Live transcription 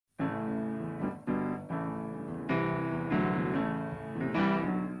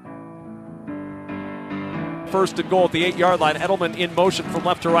first and goal at the 8-yard line. Edelman in motion from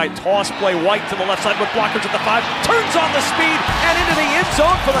left to right. Toss play, White to the left side with blockers at the 5. Turns on the speed and into the end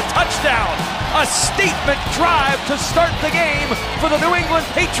zone for the touchdown. A statement drive to start the game for the New England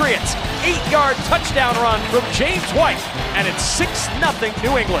Patriots. 8-yard touchdown run from James White. And it's 6-0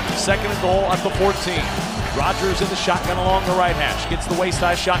 New England. Second and goal at the 14. Rodgers in the shotgun along the right hash. Gets the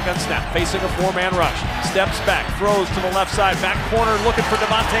waist-high shotgun snap. Facing a 4-man rush. Steps back. Throws to the left side. Back corner looking for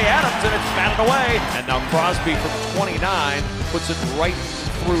Devontae Adams. And it's batted away. And now Crosby from 29 puts it right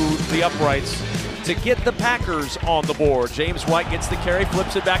through the uprights to get the Packers on the board. James White gets the carry.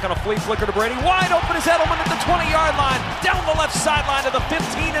 Flips it back on a flea flicker to Brady. Wide open is Edelman at the 20-yard line. Down the left sideline to the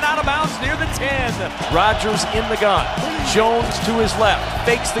 15 and out of bounds near the 10. Rodgers in the gun. Jones to his left.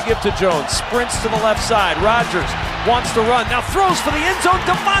 Fakes the give to Jones. Sprints to the left side. Rodgers wants to run. Now throws for the end zone.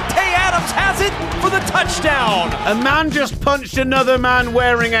 Devontae Adams has it for the touchdown. A man just punched another man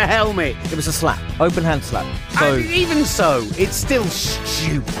wearing a helmet. It was a slap. Open hand slap. So even so, it's still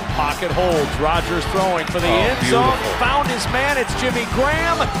stupid. Pocket holds. Rodgers throwing for the end zone. Found his man. It's Jimmy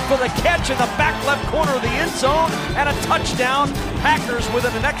Graham for the catch in the back left corner of the end zone. And a touchdown. Packers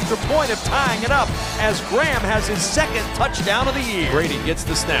within an extra point of tying it up as Graham has his second touchdown of the year. Brady gets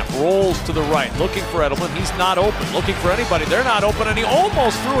the snap. Rolls to the right. Looking for Edelman. He's not open. Looking for anybody. They're not open. And he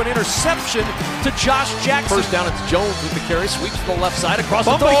almost threw an interception to Josh Jackson. First down, it's Jones with the carry. Sweeps to the left side across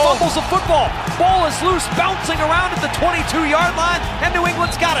the 30. Fumbles the football. Ball is loose. Bouncing around at the 22-yard line. And New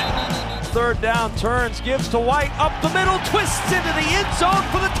England's got it. Third down, turns, gives to White, up the middle, twists into the end zone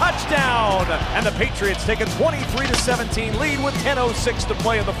for the touchdown. And the Patriots take a 23-17 lead with 10:06 to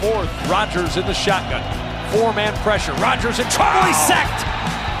play in the fourth. Rodgers in the shotgun. 4-man pressure. Rodgers in trouble. He's sacked.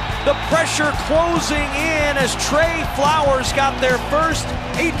 The pressure closing in as Trey Flowers got there first.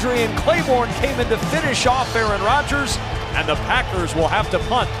 Adrian Claiborne came in to finish off Aaron Rodgers. And the Packers will have to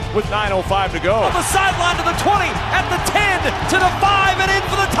punt with 9:05 to go. On the sideline to the 20, at the 10, to the 5, and in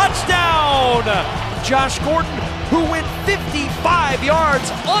for the touchdown. Josh Gordon, who went 55 yards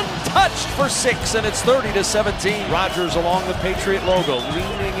untouched for 6, and it's 30-17. Rodgers along the Patriot logo,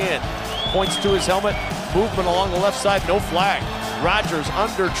 leaning in. Points to his helmet, movement along the left side, no flag. Rodgers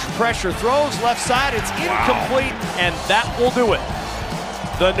under pressure, throws left side, it's incomplete, and that will do it.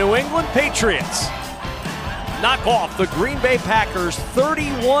 The New England Patriots knock off the Green Bay Packers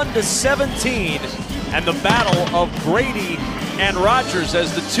 31-17, and the battle of Brady and Rodgers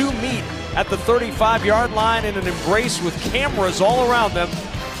as the two meet at the 35-yard line in an embrace with cameras all around them.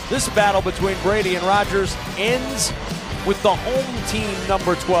 This battle between Brady and Rodgers ends with the home team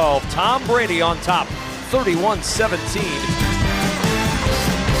number 12, Tom Brady, on top, 31-17.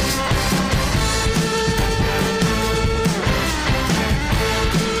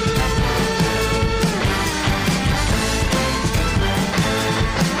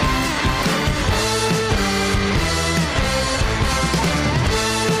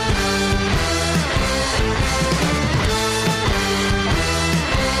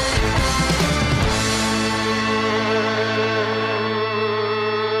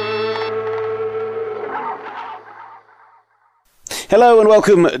 Hello and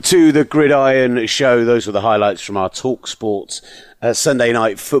welcome to the Gridiron Show. Those were the highlights from our Talk Sports Sunday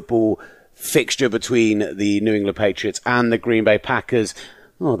night football fixture between the New England Patriots and the Green Bay Packers.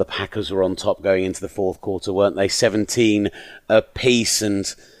 Oh, the Packers were on top going into the fourth quarter, weren't they? 17 apiece,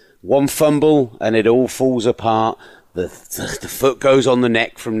 and one fumble and it all falls apart. The foot goes on the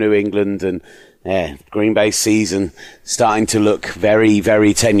neck from New England, and Green Bay's season starting to look very,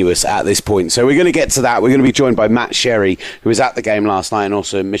 very tenuous at this point. So we're going to get to that. We're going to be joined by Matt Sherry, who was at the game last night and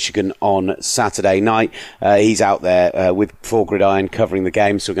also in Michigan on Saturday night. He's out there with For Gridiron covering the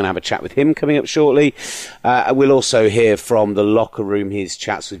game, so we're going to have a chat with him coming up shortly. We'll also hear from the locker room, his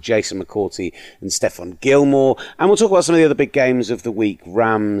chats with Jason McCourty and Stefon Gilmore, and we'll talk about some of the other big games of the week.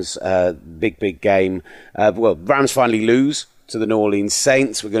 Rams, big game. Rams finally lose to the New Orleans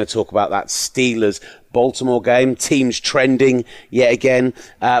Saints. We're going to talk about that Steelers-Baltimore game. Teams trending yet again.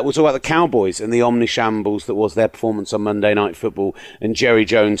 We'll talk about the Cowboys and the omnishambles that was their performance on Monday Night Football and Jerry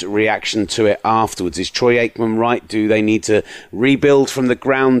Jones' reaction to it afterwards. Is Troy Aikman right? Do they need to rebuild from the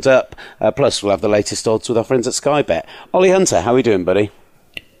ground up? Plus, we'll have the latest odds with our friends at Sky Bet. Ollie Hunter, how are we doing, buddy?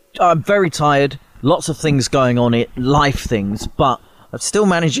 I'm very tired. Lots of things going on, life things, but I'm still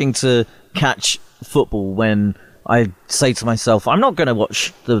managing to catch football when I say to myself, I'm not going to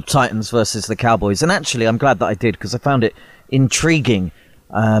watch the Titans versus the Cowboys. And actually, I'm glad that I did, because I found it intriguing.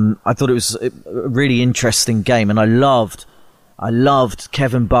 I thought it was a really interesting game, and I loved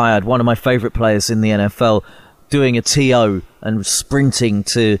Kevin Byard, one of my favourite players in the NFL, doing a TO and sprinting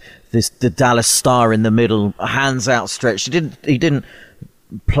to the Dallas star in the middle, hands outstretched. He didn't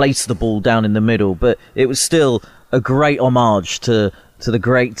place the ball down in the middle, but it was still a great homage to the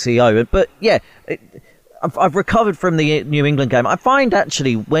great T.O. But yeah, I've recovered from the New England game. I find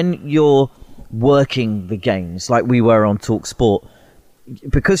actually when you're working the games like we were on TalkSport,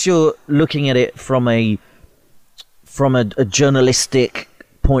 because you're looking at it from a journalistic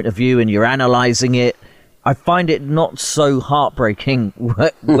point of view and you're analysing it, I find it not so heartbreaking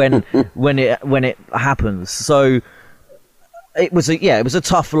when it happens. So it was a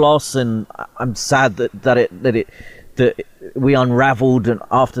tough loss, and I'm sad that we unravelled and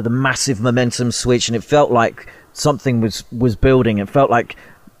after the massive momentum switch, and it felt like something was building. It felt like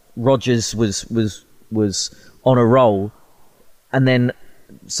Rodgers was on a roll, and then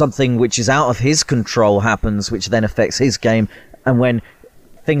something which is out of his control happens, which then affects his game. And when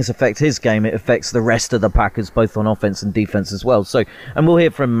things affect his game, it affects the rest of the Packers, both on offense and defense as well. So, and we'll hear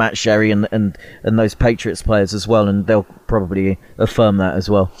from Matt Sherry and those Patriots players as well, and they'll probably affirm that as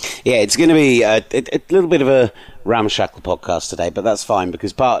well. Yeah, it's going to be a little bit of a ramshackle podcast today, but that's fine,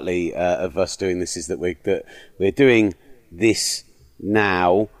 because partly of us doing this is that we're doing this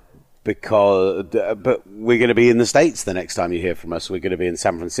now but we're going to be in the States the next time you hear from us. We're going to be in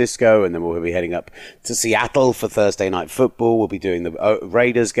San Francisco, and then we'll be heading up to Seattle for Thursday Night Football. We'll be doing the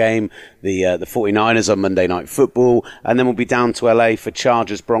Raiders game, the 49ers on Monday Night Football, and then we'll be down to LA for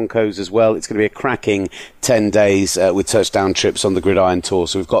Chargers Broncos as well. It's going to be a cracking 10 days with touchdown trips on the Gridiron Tour,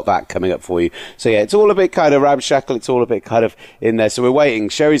 so we've got that coming up for you. So yeah, it's all a bit kind of ramshackle, it's all a bit kind of in there. So we're waiting.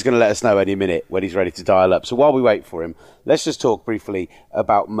 Sherry's going to let us know any minute when he's ready to dial up. So while we wait for him, let's just talk briefly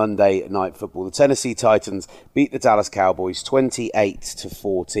about Monday Night Football. The Tennessee Titans beat the Dallas Cowboys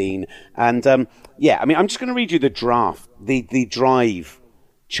 28-14. And I'm just going to read you the drive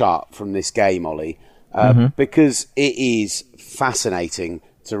chart from this game, Ollie, because it is fascinating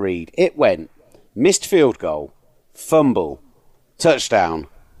to read. It went missed field goal, fumble, touchdown,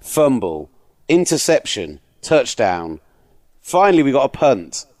 fumble, interception, touchdown. Finally, we got a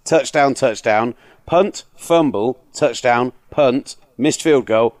punt, touchdown, punt, fumble, touchdown, punt, missed field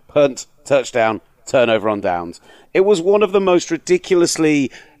goal, punt, touchdown, turnover on downs. It was one of the most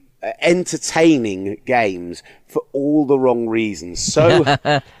ridiculously entertaining games for all the wrong reasons. So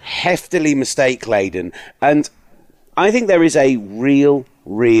heftily mistake-laden. And I think there is a real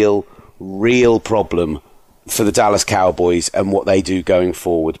problem for the Dallas Cowboys and what they do going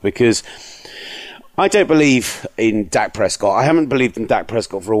forward, because I don't believe in Dak Prescott. I haven't believed in Dak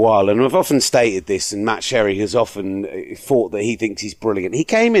Prescott for a while, and I've often stated this, and Matt Sherry has often thought that he thinks he's brilliant. He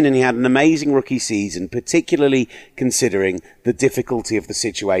came in and he had an amazing rookie season, particularly considering the difficulty of the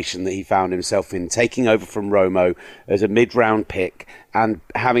situation that he found himself in, taking over from Romo as a mid-round pick and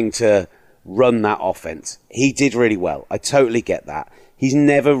having to run that offense. He did really well. I totally get that. He's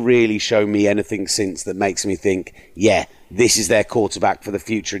never really shown me anything since that makes me think, yeah, this is their quarterback for the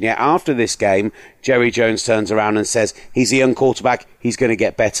future. And yet after this game, Jerry Jones turns around and says, he's a young quarterback, he's going to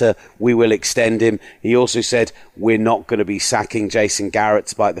get better, we will extend him. He also said, we're not going to be sacking Jason Garrett,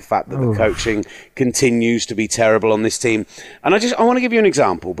 despite the fact that the coaching continues to be terrible on this team. And I want to give you an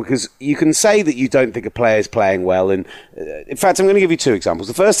example, because you can say that you don't think a player is playing well. And in fact, I'm going to give you two examples.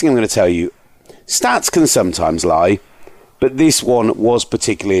 The first thing I'm going to tell you, stats can sometimes lie, but this one was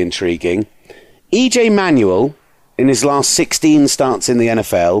particularly intriguing. EJ Manuel, in his last 16 starts in the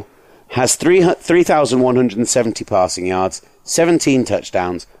NFL, has 3,170 passing yards, 17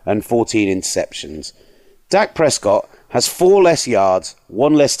 touchdowns, and 14 interceptions. Dak Prescott has 4 less yards,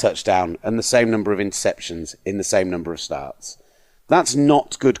 1 less touchdown, and the same number of interceptions in the same number of starts. That's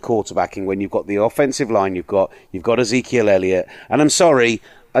not good quarterbacking when you've got the offensive line you've got Ezekiel Elliott, and I'm sorry,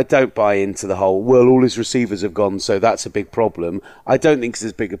 I don't buy into the whole, well, all his receivers have gone, so that's a big problem. I don't think it's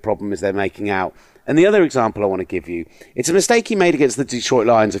as big a problem as they're making out. And the other example I want to give you, it's a mistake he made against the Detroit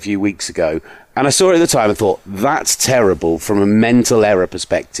Lions a few weeks ago. And I saw it at the time and thought, that's terrible from a mental error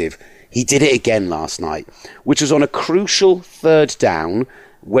perspective. He did it again last night, which was on a crucial third down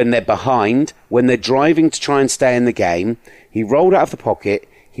when they're behind, when they're driving to try and stay in the game. He rolled out of the pocket,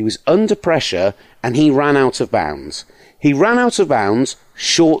 he was under pressure, and he ran out of bounds. He ran out of bounds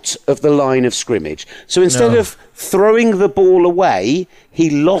short of the line of scrimmage. So instead of throwing the ball away, he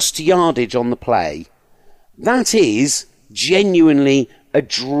lost yardage on the play. That is genuinely a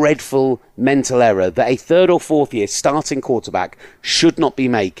dreadful mental error that a third or fourth year starting quarterback should not be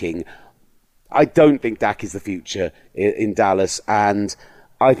making. I don't think Dak is the future in Dallas, and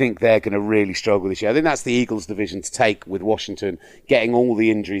I think they're going to really struggle this year. I think that's the Eagles' division to take, with Washington getting all the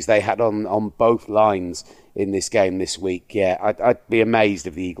injuries they had on both lines in this game this week. Yeah, I'd be amazed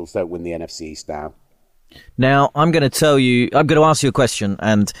if the Eagles don't win the NFC East now. Now, I'm going to ask you a question,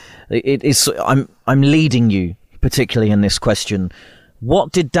 and I'm leading you, particularly in this question.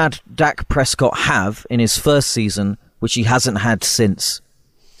 What did Dak Prescott have in his first season, which he hasn't had since?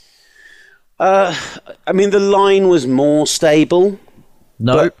 I mean, the line was more stable.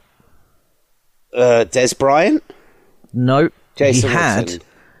 No. Des Bryant? No. Jason Wilson?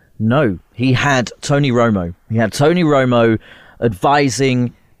 No. He had Tony Romo. He had Tony Romo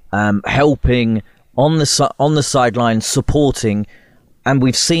advising, helping, on the sideline, supporting. And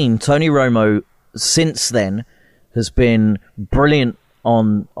we've seen Tony Romo since then has been brilliant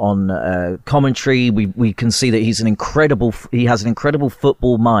on commentary. We can see that he has an incredible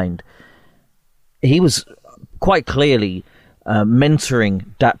football mind. He was quite clearly mentoring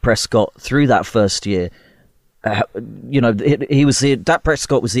Dak Prescott through that first year. Dak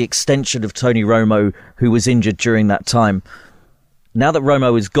Prescott was the extension of Tony Romo, who was injured during that time. Now that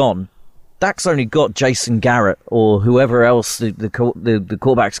Romo is gone, Dak's only got Jason Garrett or whoever else, the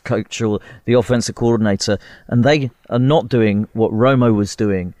quarterbacks coach or the offensive coordinator, and they are not doing what Romo was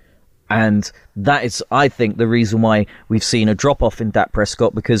doing. And that is, I think, the reason why we've seen a drop-off in Dak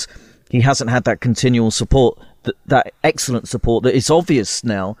Prescott, because he hasn't had that continual support, that excellent support that is obvious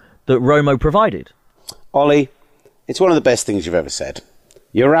now that Romo provided. Ollie, it's one of the best things you've ever said.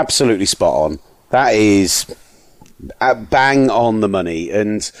 You're absolutely spot on. That is bang on the money.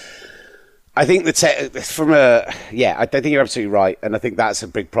 And I think I think you're absolutely right, and I think that's a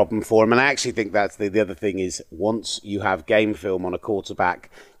big problem for him. And I actually think that's the other thing is, once you have game film on a quarterback,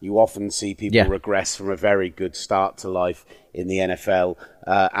 you often see people regress from a very good start to life in the NFL.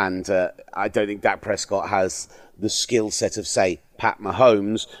 And I don't think Dak Prescott has the skill set of, say, Pat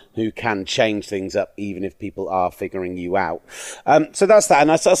Mahomes, who can change things up even if people are figuring you out. So that's that.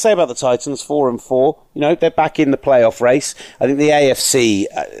 And I'll say about the Titans, 4-4. They're back in the playoff race. I think the AFC,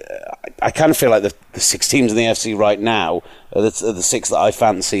 I kind of feel like the 6 teams in the AFC right now are the 6 that I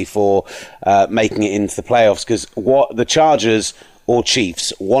fancy for making it into the playoffs, because the Chargers or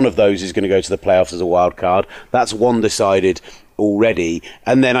Chiefs, one of those is going to go to the playoffs as a wild card. That's one decided already,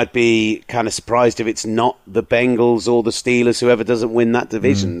 and then I'd be kind of surprised if it's not the Bengals or the Steelers, whoever doesn't win that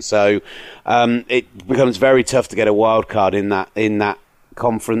division. So it becomes very tough to get a wild card in that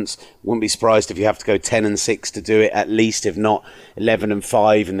conference. Wouldn't be surprised if you have to go 10-6 to do it, at least, if not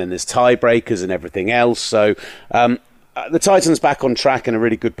 11-5, and then there's tiebreakers and everything else. So the Titans back on track and a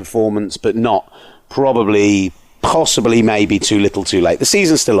really good performance, but not possibly maybe too little too late. The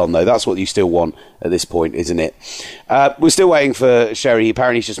season's still on, though. That's what you still want at this point, isn't it? We're still waiting for Sherry.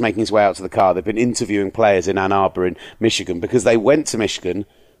 Apparently he's just making his way out to the car. They've been interviewing players in Ann Arbor in Michigan, because they went to Michigan,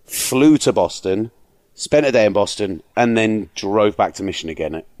 flew to Boston, spent a day in Boston, and then drove back to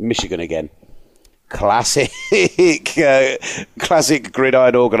Michigan again. Classic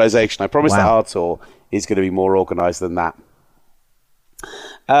gridiron organisation. I promise that our tour is going to be more organised than that.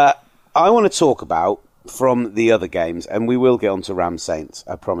 I want to talk about, from the other games, and we will get on to Rams Saints,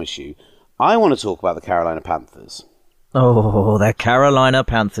 I promise you, I want to talk about the Carolina Panthers. Oh, the Carolina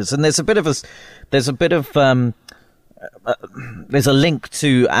Panthers. And there's a link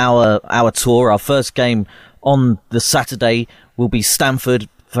to our tour. Our first game on the Saturday will be Stanford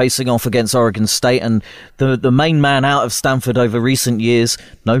facing off against Oregon State, and the main man out of Stanford over recent years,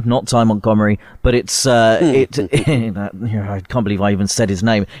 no, not Ty Montgomery, but it's I can't believe I even said his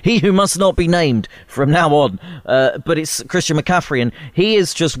name. He who must not be named from now on. But it's Christian McCaffrey, and he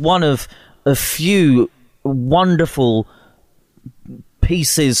is just one of a few wonderful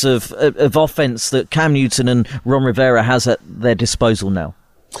pieces of offense that Cam Newton and Ron Rivera has at their disposal now.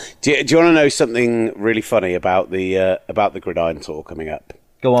 Do you want to know something really funny about the Gridiron Tour coming up?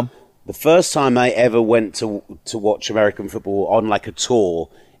 Go on. The first time I ever went to watch American football on like a tour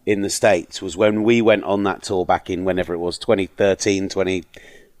in the States was when we went on that tour back in whenever it was, 2013,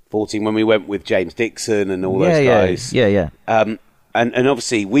 2014, when we went with James Dixon and all those guys. Yeah. And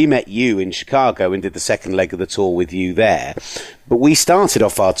obviously we met you in Chicago and did the second leg of the tour with you there. But we started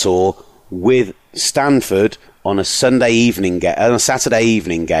off our tour with Stanford on a Saturday evening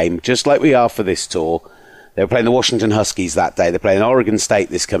game, just like we are for this tour. They were playing the Washington Huskies that day. They're playing Oregon State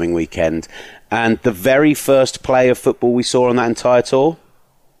this coming weekend. And the very first play of football we saw on that entire tour,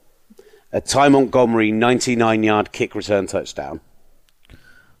 a Ty Montgomery 99-yard kick return touchdown.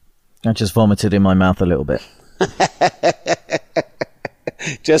 I just vomited in my mouth a little bit.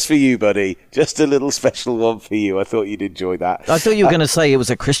 Just for you, buddy. Just a little special one for you. I thought you'd enjoy that. I thought you were going to say it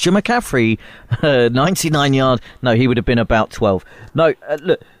was a Christian McCaffrey 99-yard. No, he would have been about 12. No,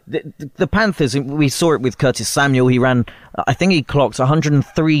 look, the Panthers, we saw it with Curtis Samuel. He ran, I think he clocked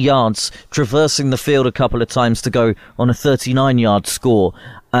 103 yards, traversing the field a couple of times to go on a 39-yard score.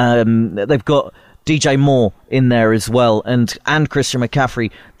 They've got DJ Moore in there as well, and Christian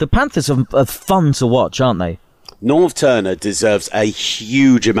McCaffrey. The Panthers are fun to watch, aren't they? Norv Turner deserves a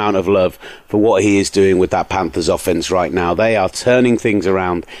huge amount of love for what he is doing with that Panthers offense right now. They are turning things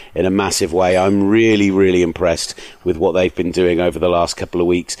around in a massive way. I'm really, really impressed with what they've been doing over the last couple of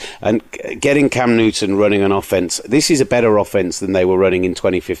weeks. And getting Cam Newton running an offense, this is a better offense than they were running in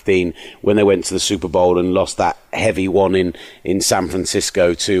 2015 when they went to the Super Bowl and lost that heavy one in San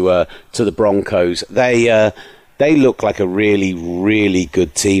Francisco to the Broncos. They look like a really, really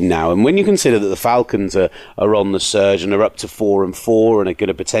good team now. And when you consider that the Falcons are on the surge and are up to 4-4 and are going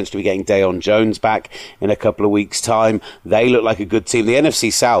to potentially be getting Deion Jones back in a couple of weeks' time, they look like a good team. The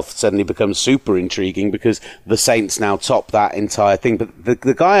NFC South suddenly becomes super intriguing because the Saints now top that entire thing. But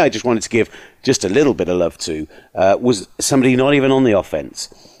the guy I just wanted to give just a little bit of love to was somebody not even on the offense.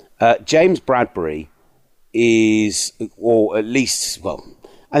 James Bradbury is, or at least, well,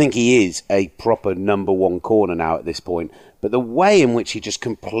 I think he is a proper number one corner now at this point. But the way in which he just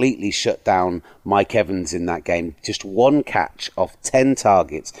completely shut down Mike Evans in that game, just one catch off 10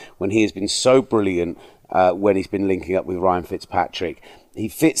 targets when he has been so brilliant when he's been linking up with Ryan Fitzpatrick. He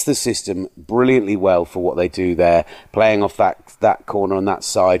fits the system brilliantly well for what they do there, playing off that corner on that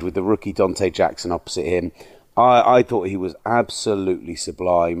side with the rookie Dante Jackson opposite him. I thought he was absolutely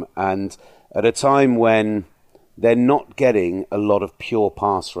sublime. And at a time when they're not getting a lot of pure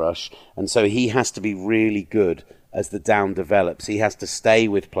pass rush, and so he has to be really good as the down develops. He has to stay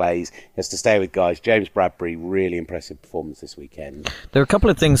with plays, he has to stay with guys. James Bradbury, really impressive performance this weekend. There are a couple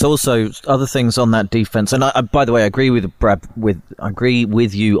of things also, other things on that defense, and I by the way, I agree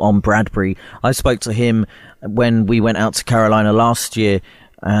with you on Bradbury. I spoke to him when we went out to Carolina last year,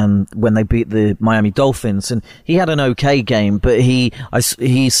 and when they beat the Miami Dolphins, and he had an okay game, but he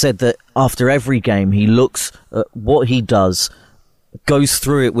said that after every game he looks at what he does, goes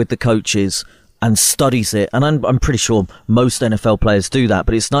through it with the coaches and studies it, and I'm pretty sure most NFL players do that,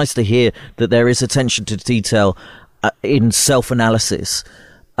 but it's nice to hear that there is attention to detail in self-analysis.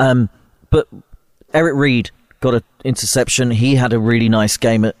 But Eric Reed got an interception. He had a really nice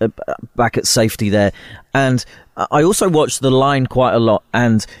game back at safety there. And I also watched the line quite a lot,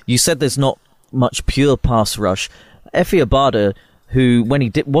 and you said there's not much pure pass rush. Efe Abada, who, when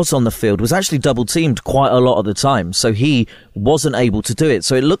he was on the field, was actually double-teamed quite a lot of the time, so he wasn't able to do it.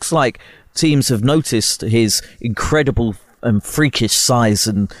 So it looks like teams have noticed his incredible and freakish size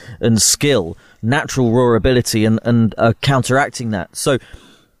and skill, natural raw ability, and counteracting that. So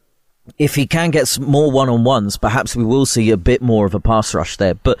if he can get some more one-on-ones, perhaps we will see a bit more of a pass rush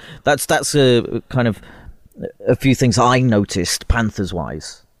there. But that's a kind of a few things I noticed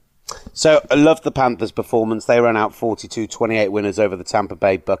Panthers-wise. So I love the Panthers' performance. They ran out 42-28 winners over the Tampa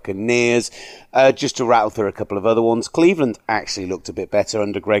Bay Buccaneers. Just to rattle through a couple of other ones, Cleveland actually looked a bit better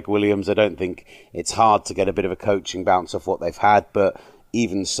under Greg Williams. I don't think it's hard to get a bit of a coaching bounce off what they've had, but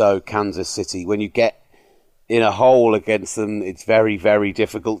even so, Kansas City, when you get in a hole against them, it's very, very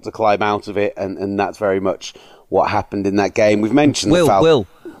difficult to climb out of it, and that's very much what happened in that game. We've mentioned Will,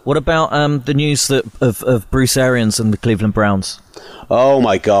 what about the news of Bruce Arians and the Cleveland Browns? Oh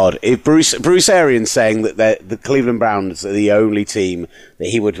my God! If Bruce Arians saying that the Cleveland Browns are the only team that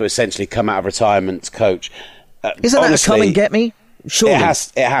he would essentially come out of retirement to coach, isn't honestly, that a come and get me? Surely it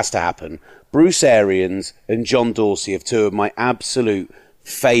has to happen. Bruce Arians and John Dorsey are two of my absolute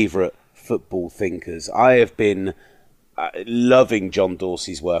favourite football thinkers. I have been loving John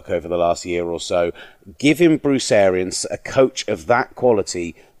Dorsey's work over the last year or so. Give him Bruce Arians, a coach of that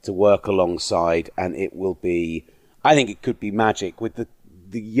quality, to work alongside, and it will be, I think it could be magic with the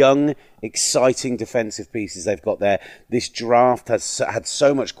young, exciting defensive pieces they've got there. This draft has had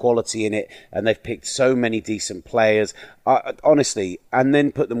so much quality in it, and they've picked so many decent players. Honestly, and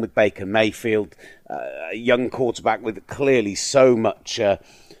then put them with Baker Mayfield, a young quarterback with clearly so much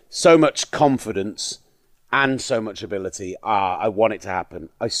confidence and so much ability. I want it to happen.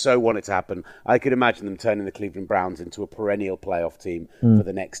 I so want it to happen. I could imagine them turning the Cleveland Browns into a perennial playoff team for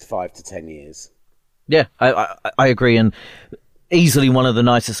the next 5 to 10 years. Yeah, I agree. And easily one of the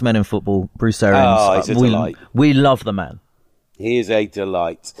nicest men in football, Bruce Arians. Oh, he's a delight. We love the man. He is a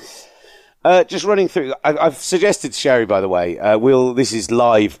delight. Just running through, I've suggested to Sherry, by the way, this is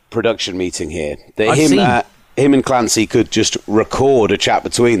live production meeting here, that him and Clancy could just record a chat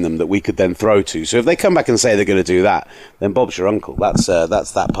between them that we could then throw to. So if they come back and say they're going to do that, then Bob's your uncle. That's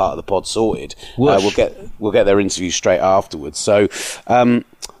that part of the pod sorted. We'll get their interview straight afterwards. So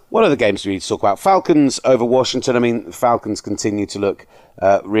what other games do we need to talk about? Falcons over Washington. I mean, Falcons continue to look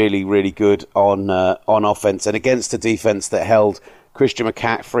really, really good on offense, and against a defense that held Christian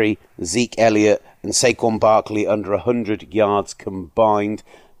McCaffrey, Zeke Elliott, and Saquon Barkley under 100 yards combined.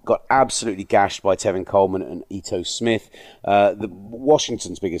 Got absolutely gashed by Tevin Coleman and Ito Smith.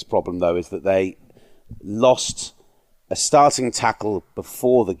 Washington's biggest problem, though, is that they lost a starting tackle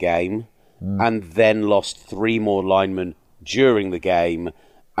before the game and then lost 3 more linemen during the game,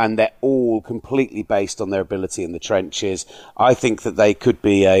 and they're all completely based on their ability in the trenches. I think that they could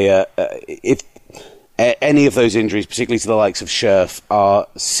be if any of those injuries, particularly to the likes of Scherf, are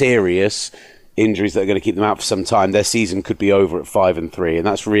serious injuries that are going to keep them out for some time, their season could be over at 5-3, and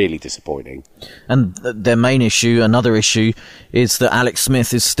that's really disappointing. And their main issue, another issue, is that Alex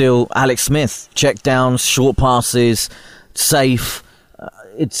Smith is still Alex Smith. Check downs, short passes, safe.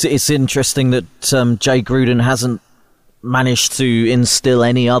 It's interesting that Jay Gruden hasn't managed to instill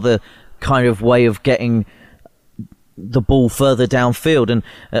any other kind of way of getting the ball further downfield.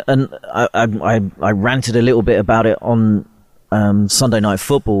 And I ranted a little bit about it on Sunday Night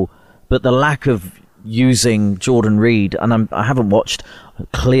Football, but the lack of using Jordan Reed, and I haven't watched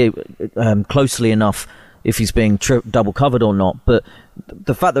closely enough if he's being double covered or not, but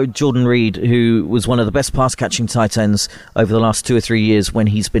the fact that Jordan Reed, who was one of the best pass catching tight ends over the last 2 or 3 years when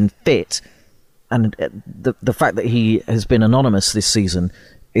he's been fit, and the fact that he has been anonymous this season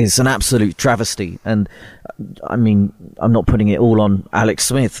is an absolute travesty. And I mean, I'm not putting it all on Alex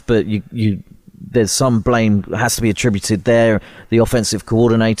Smith, but there's some blame that has to be attributed there. The offensive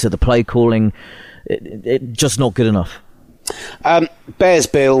coordinator, the play calling, it just not good enough.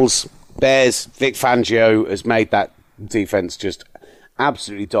 Bills, Vic Fangio has made that defense just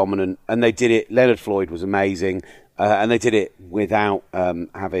absolutely dominant, and they did it. Leonard Floyd was amazing, and they did it without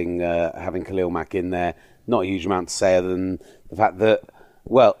having Khalil Mack in there. Not a huge amount to say other than the fact that,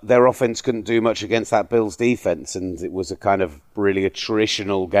 well, their offense couldn't do much against that Bills defense, and it was a kind of really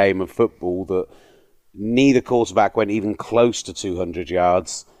attritional game of football that neither quarterback went even close to 200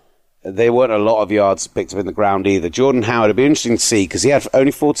 yards. There weren't a lot of yards picked up in the ground either. Jordan Howard, it'd be interesting to see, because he had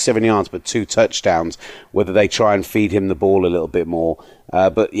only 47 yards but 2 touchdowns, whether they try and feed him the ball a little bit more.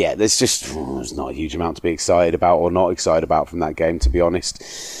 But yeah, there's not a huge amount to be excited about or not excited about from that game, to be honest.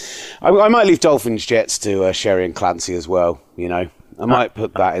 I might leave Dolphins Jets to Sherry and Clancy as well, you know. I might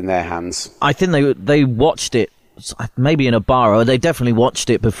put that in their hands. I think they watched it, maybe in a bar, or they definitely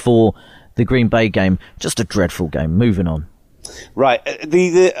watched it before the Green Bay game. Just a dreadful game. Moving on. Right.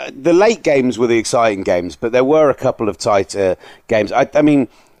 The late games were the exciting games, but there were a couple of tighter games. I mean,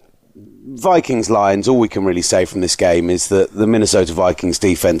 Vikings-Lions, all we can really say from this game is that the Minnesota Vikings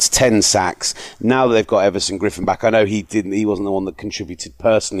defense, 10 sacks. Now that they've got Everson Griffin back, I know he wasn't the one that contributed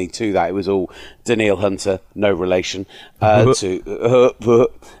personally to that. It was all Danielle Hunter, no relation. By the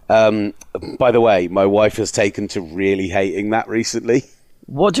way, my wife has taken to really hating that recently.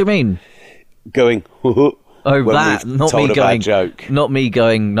 What do you mean? Going, oh, that, not me going, joke. Not me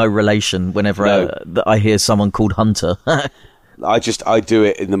going, no relation, whenever I hear someone called Hunter. I do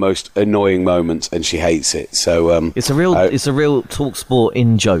it in the most annoying moments, and she hates it. So it's a real talk sport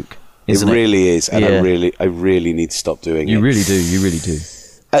in joke, isn't it? It really is, and yeah. I really need to stop doing it. You really do.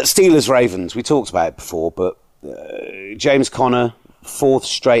 Steelers Ravens, we talked about it before, but James Conner, 4th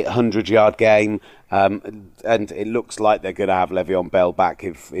straight 100-yard game. And it looks like they're going to have Le'Veon Bell back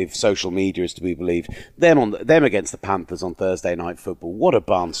if social media is to be believed. Them against the Panthers on Thursday Night Football. What a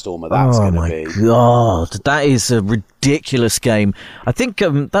barnstormer that's going to be. Oh, my God. That is a ridiculous game. I think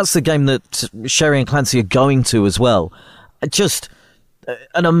that's the game that Sherry and Clancy are going to as well. Just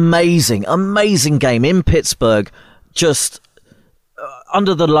an amazing, amazing game in Pittsburgh. Just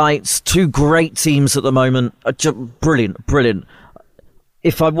under the lights. 2 great teams at the moment. Just brilliant.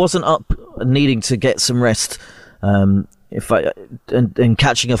 If I wasn't up needing to get some rest, and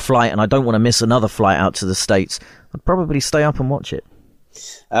catching a flight, and I don't want to miss another flight out to the States, I'd probably stay up and watch it.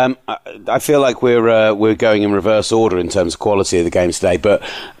 I feel like we're going in reverse order in terms of quality of the games today, but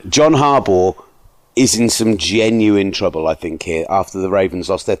John Harbaugh is in some genuine trouble, I think, here, after the Ravens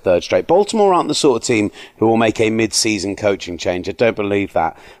lost their 3rd straight. Baltimore aren't the sort of team who will make a mid-season coaching change. I don't believe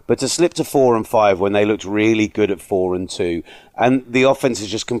that. But to slip to 4-5 when they looked really good at 4-2, and the offense has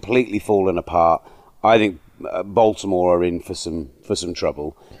just completely fallen apart, I think Baltimore are in for some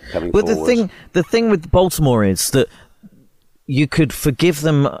trouble coming forward. But the thing with Baltimore is that you could forgive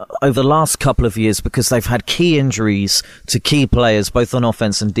them over the last couple of years because they've had key injuries to key players, both on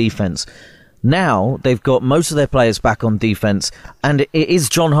offense and defense. Now they've got most of their players back on defense, and it is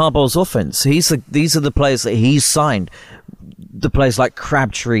John Harbaugh's offense. These are the players that he's signed. The players like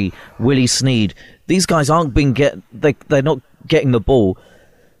Crabtree, Willie Snead. These guys they're not getting the ball.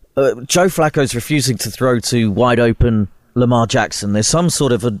 Joe Flacco's refusing to throw to wide open Lamar Jackson. There's some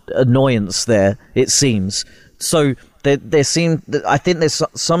sort of annoyance there, it seems. So I think there's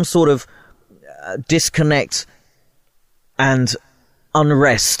some sort of disconnect and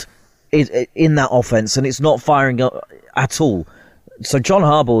unrest in that offense, and it's not firing at all. So John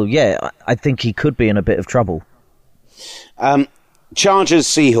Harbaugh, I think he could be in a bit of trouble. Chargers,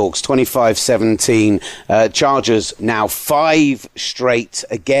 Seahawks, 25-17. Chargers now 5 straight.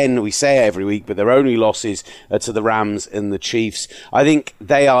 Again, we say it every week, but their only losses are to the Rams and the Chiefs. I think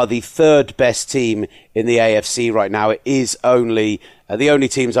they are the third best team in the AFC right now. It is only the only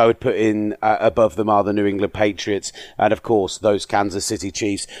teams I would put in above them are the New England Patriots and, of course, those Kansas City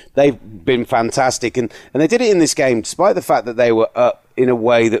Chiefs. They've been fantastic, and they did it in this game, despite the fact that they were up in a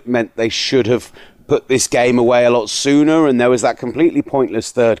way that meant they should have put this game away a lot sooner, and there was that completely pointless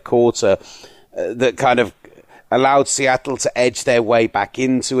third quarter that kind of allowed Seattle to edge their way back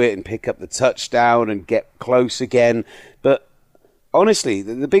into it and pick up the touchdown and get close again. But honestly,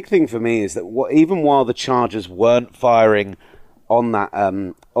 the big thing for me is that even while the Chargers weren't firing on that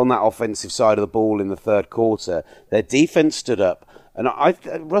offensive side of the ball in the third quarter, their defense stood up. And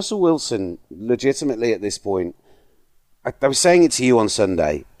Russell Wilson, legitimately at this point, I was saying it to you on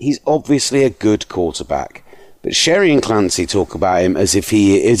Sunday, he's obviously a good quarterback. But Sherry and Clancy talk about him as if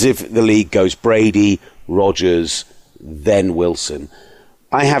the league goes Brady, Rodgers, then Wilson.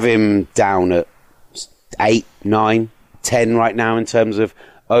 I have him down at 8, 9, 10 right now in terms of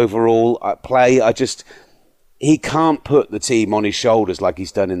overall play. He can't put the team on his shoulders like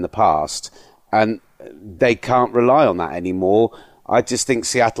he's done in the past, and they can't rely on that anymore. I just think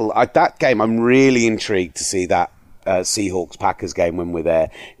Seattle, that game, I'm really intrigued to see that Seahawks-Packers game when we're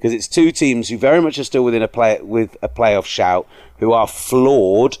there, because it's two teams who very much are still within a playoff shout, who are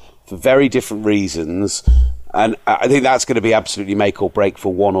flawed for very different reasons, and I think that's going to be absolutely make or break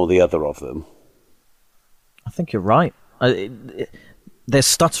for one or the other of them. I think you're right. They're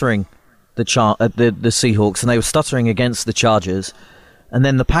stuttering, the Seahawks, and they were stuttering against the Chargers, and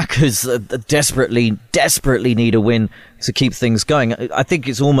then the Packers desperately need a win to keep things going. I think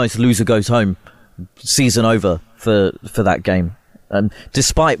it's almost loser goes home, season over for that game.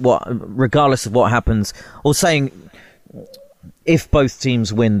 Regardless of what happens, or saying if both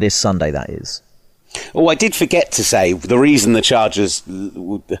teams win this Sunday, that is. Oh, I did forget to say, the reason the Chargers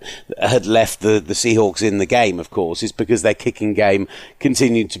had left the Seahawks in the game, of course, is because their kicking game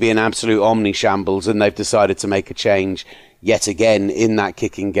continued to be an absolute omni-shambles, and they've decided to make a change yet again in that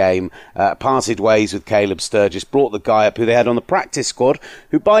kicking game. Parted ways with Caleb Sturgis, brought the guy up who they had on the practice squad,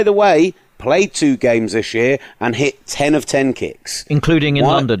 who, by the way, played 2 games this year and hit 10 of 10 kicks. Including in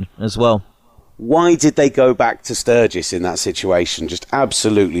London as well. Why did they go back to Sturgis in that situation? Just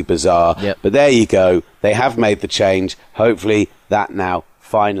absolutely bizarre. Yep. But there you go. They have made the change. Hopefully that now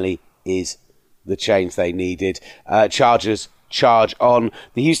finally is the change they needed. Chargers charge on.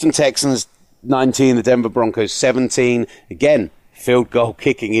 The Houston Texans 19, the Denver Broncos 17. Again, field goal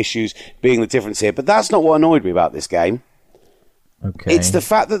kicking issues being the difference here. But that's not what annoyed me about this game. Okay. It's the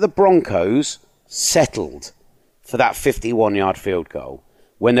fact that the Broncos settled for that 51-yard field goal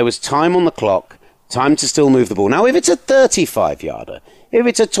when there was time on the clock, time to still move the ball. Now, if it's a 35-yarder, if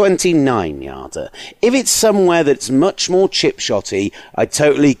it's a 29-yarder, if it's somewhere that's much more chip-shotty, I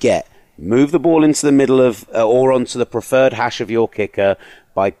totally get. Move the ball into the middle of or onto the preferred hash of your kicker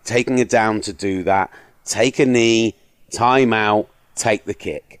by taking it down to do that. Take a knee, time out, take the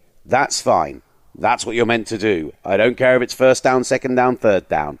kick. That's fine. That's what you're meant to do. I don't care if it's first down, second down, third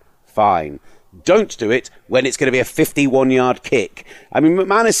down. Fine. Don't do it when it's going to be a 51-yard kick. I mean,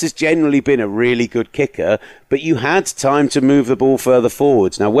 McManus has generally been a really good kicker, but you had time to move the ball further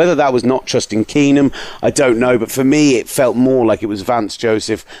forwards. Now, whether that was not trusting Keenum, I don't know, but for me, it felt more like it was Vance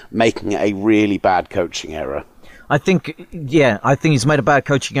Joseph making a really bad coaching error. I think he's made a bad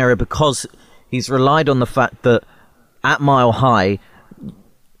coaching error because he's relied on the fact that at Mile High,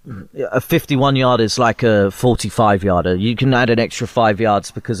 a 51-yard is like a 45-yarder. You can add an extra 5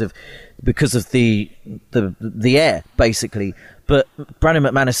 yards because of the air, basically. But Brandon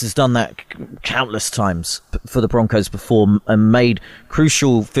McManus has done that countless times for the Broncos before and made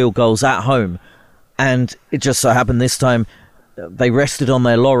crucial field goals at home. And it just so happened this time they rested on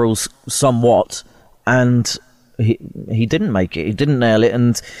their laurels somewhat, and he didn't make it. He didn't nail it.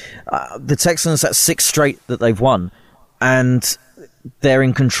 And the Texans, that's 6 straight that they've won, and they're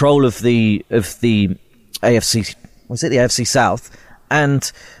in control of the AFC. Was it the AFC South?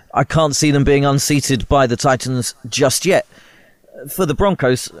 And I can't see them being unseated by the Titans just yet. For the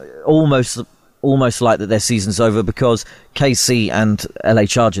Broncos, almost like that their season's over because KC and LA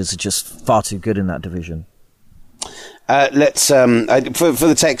Chargers are just far too good in that division. Let's for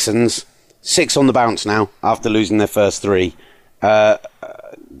the Texans, 6 on the bounce now after losing their first 3.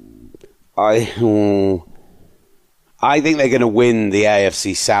 I think they're going to win the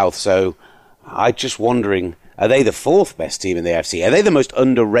AFC South, so I'm just wondering, are they the 4th best team in the AFC? Are they the most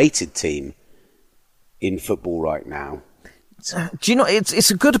underrated team in football right now? Do you know, it's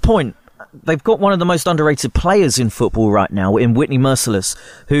a good point, they've got one of the most underrated players in football right now in Whitney Merciless,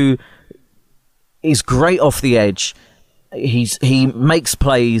 who is great off the edge. He makes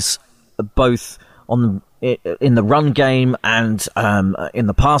plays both in the run game and in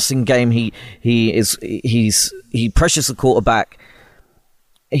the passing game. He pressures the quarterback.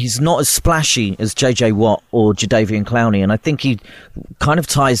 He's not as splashy as JJ Watt or Jadeveon Clowney, and I think he kind of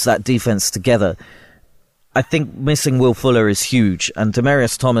ties that defense together. I think missing Will Fuller is huge, and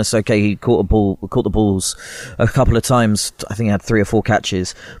Demaryius Thomas, okay, he caught the balls a couple of times. I think he had 3 or 4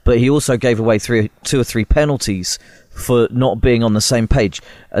 catches, but he also gave away 2 or 3 penalties for not being on the same page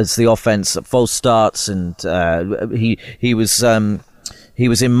as the offense. False starts, and he was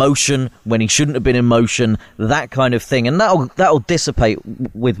in motion when he shouldn't have been in motion. That kind of thing, and that'll dissipate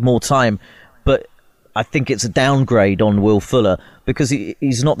with more time. But I think it's a downgrade on Will Fuller because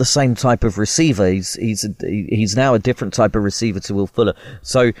he's not the same type of receiver. He's now a different type of receiver to Will Fuller.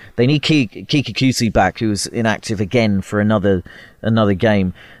 So they need Kiki Kusi back, who's inactive again for another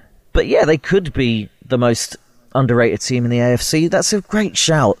game. But yeah, they could be the most underrated team in the AFC. That's a great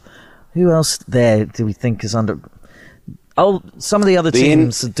shout. Who else there do we think is under? Oh, some of the other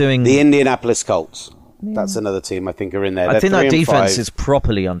teams are doing the Indianapolis Colts. That's another team I think are in there. I think that defense is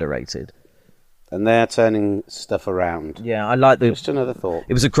properly underrated. And they're turning stuff around. Yeah, I like Just another thought.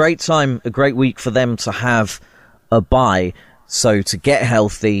 It was a great time, a great week for them to have a bye. So to get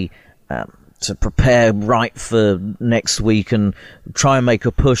healthy, to prepare right for next week and try and make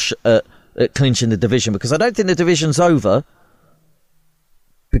a push at clinching the division. Because I don't think the division's over.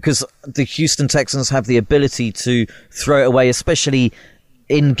 Because the Houston Texans have the ability to throw it away, especially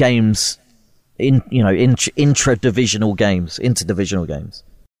in games, intra-divisional games, interdivisional games.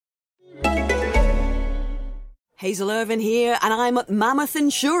 Hazel Irvin here, and I'm at Mammoth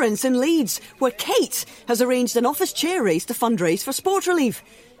Insurance in Leeds, where Kate has arranged an office chair race to fundraise for sport relief.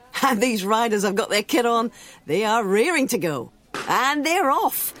 And these riders have got their kit on. They are raring to go. And they're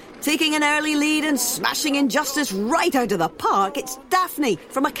off. Taking an early lead and smashing injustice right out of the park, it's Daphne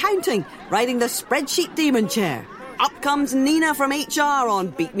from accounting, riding the spreadsheet demon chair. Up comes Nina from HR on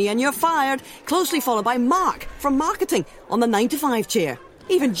Beat Me and You're Fired, closely followed by Mark from marketing on the 9 to 5 chair.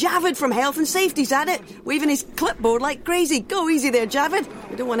 Even Javid from Health and Safety's at it, waving his clipboard like crazy. Go easy there, Javid.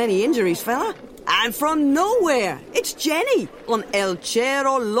 We don't want any injuries, fella. And from nowhere, it's Jenny on El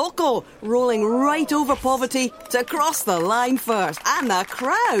Chero Loco, rolling right over poverty to cross the line first. And the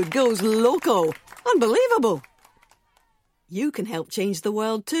crowd goes loco. Unbelievable. You can help change the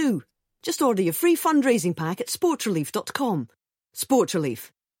world too. Just order your free fundraising pack at sportrelief.com. Sport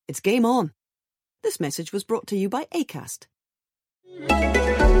Relief. It's game on. This message was brought to you by Acast.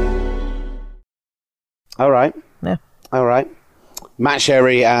 All right. Yeah. All right. Matt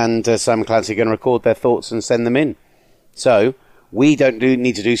Sherry and Simon Clancy are going to record their thoughts and send them in. So we don't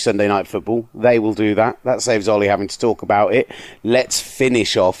need to do Sunday Night Football. They will do that. That saves Ollie having to talk about it. Let's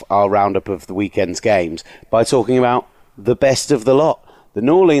finish off our roundup of the weekend's games by talking about the best of the lot. The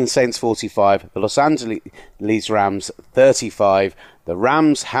New Orleans Saints 45, the Los Angeles Rams 35. The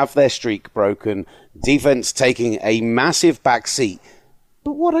Rams have their streak broken. Defense taking a massive back seat.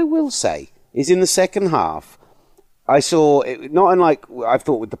 But what I will say is in the second half, I saw, not unlike I've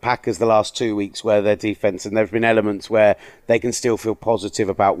thought with the Packers the last 2 weeks, where their defense, and there have been elements where they can still feel positive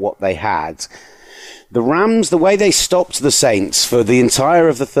about what they had. The Rams, the way they stopped the Saints for the entire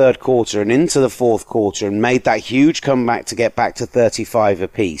of the third quarter and into the fourth quarter and made that huge comeback to get back to 35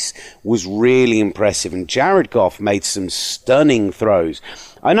 apiece was really impressive. And Jared Goff made some stunning throws.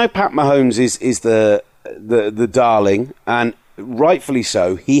 I know Pat Mahomes is the darling, and rightfully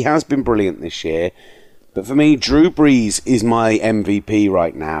so. He has been brilliant this year. But for me, Drew Brees is my MVP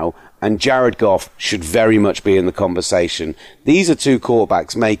right now, and Jared Goff should very much be in the conversation. These are two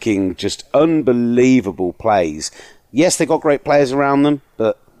quarterbacks making just unbelievable plays. Yes, they've got great players around them,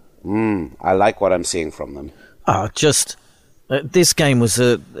 but I like what I'm seeing from them. This game was,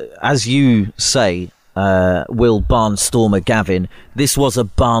 as you say, Will Barnstormer Gavin, this was a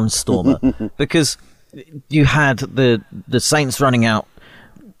barnstormer because you had the Saints running out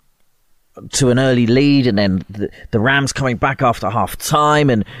to an early lead, and then the Rams coming back after half time,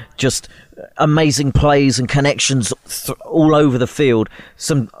 and just amazing plays and connections all over the field.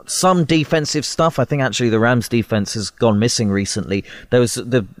 Some defensive stuff. I think actually the Rams defense has gone missing recently. There was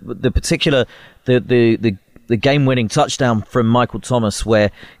the particular the game-winning touchdown from Michael Thomas,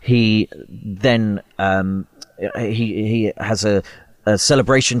 where he then he has a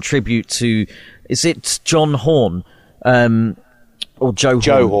celebration tribute to, is it John Horn? Or Joe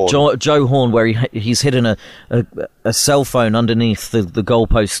Horn. Joe Horn, where he's hidden a cell phone underneath the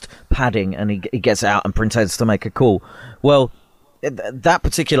goalpost padding, and he gets out and pretends to make a call. Well, that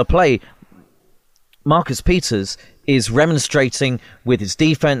particular play, Marcus Peters is remonstrating with his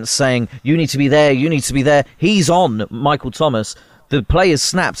defence, saying, you need to be there, you need to be there. He's on Michael Thomas. The player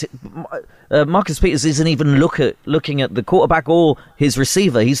snaps. Marcus Peters isn't even looking at the quarterback or his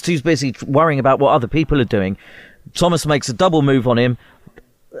receiver. He's too busy worrying about what other people are doing. Thomas makes a double move on him,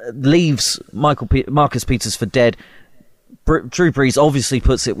 leaves Marcus Peters for dead. Drew Brees obviously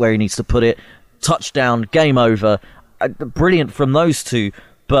puts it where he needs to put it. Touchdown, game over. Brilliant from those two,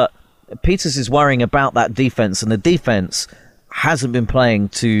 but Peters is worrying about that defense, and the defense hasn't been playing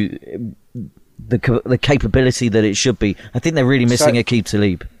to the capability that it should be. I think they're really missing Aqib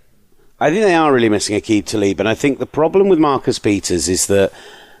Talib. I think they are really missing Aqib Talib, and I think the problem with Marcus Peters is that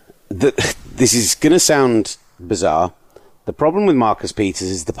this is going to sound bizarre. The problem with Marcus Peters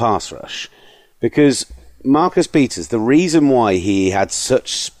is the pass rush, because Marcus Peters, the reason why he had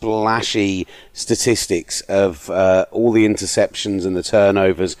such splashy statistics of all the interceptions and the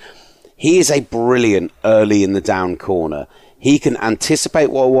turnovers, he is a brilliant early in the down corner. He can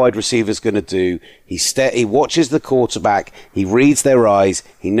anticipate what a wide receiver is going to do. He watches the quarterback. He reads their eyes.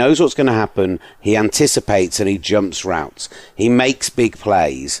 He knows what's going to happen. He anticipates and he jumps routes. He makes big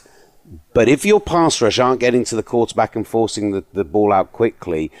plays. But if your pass rush aren't getting to the quarterback and forcing the ball out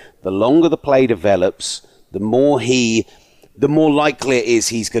quickly, the longer the play develops, the more likely it is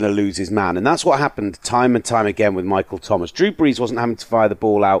he's going to lose his man. And that's what happened time and time again with Michael Thomas. Drew Brees wasn't having to fire the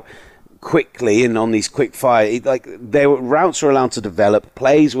ball out quickly and on these quick fire. Routes were allowed to develop,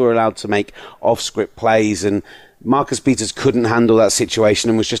 plays were allowed to make off-script plays, and Marcus Peters couldn't handle that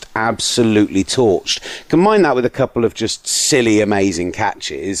situation and was just absolutely torched. Combine that with a couple of just silly, amazing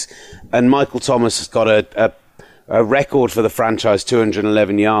catches, and Michael Thomas has got a record for the franchise,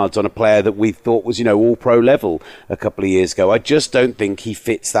 211 yards on a player that we thought was, all-pro level a couple of years ago. I just don't think he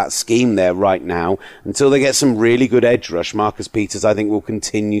fits that scheme there right now. Until they get some really good edge rush, Marcus Peters, I think, will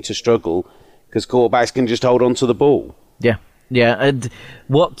continue to struggle because quarterbacks can just hold on to the ball. Yeah. And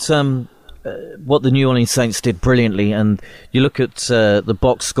what the New Orleans Saints did brilliantly, and you look at the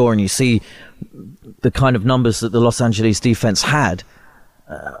box score and you see the kind of numbers that the Los Angeles defense had.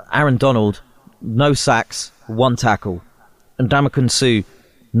 Aaron Donald, no sacks, 1 tackle. And Ndamukong Suh,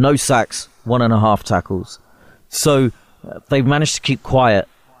 no sacks, 1.5 tackles. So they've managed to keep quiet,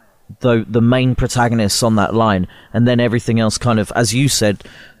 though, the main protagonists on that line, and then everything else kind of, as you said,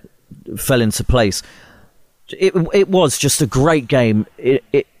 fell into place. It was just a great game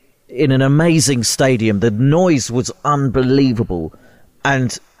in an amazing stadium. The noise was unbelievable,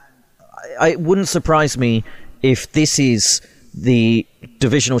 and it wouldn't surprise me if this is the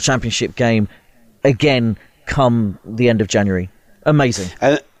divisional championship game again come the end of January. Amazing.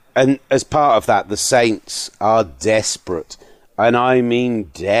 And as part of that, the Saints are desperate, and I mean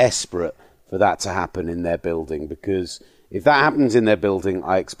desperate, for that to happen in their building, because if that happens in their building,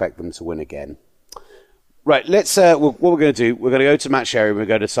 I expect them to win again. Right, let's. What we're going to do, we're going to go to Matt Sherry, we're going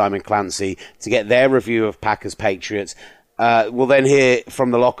to go to Simon Clancy to get their review of Packers-Patriots. We'll then hear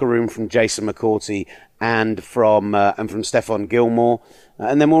from the locker room from Jason McCourty and from Stefon Gilmore,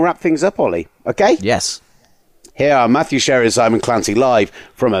 and then we'll wrap things up, Ollie. Okay? Yes. Here are Matthew Sherry and Simon Clancy live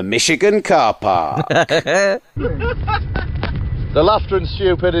from a Michigan car park. The laughter and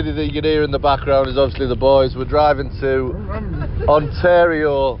stupidity that you can hear in the background is obviously the boys. We're driving to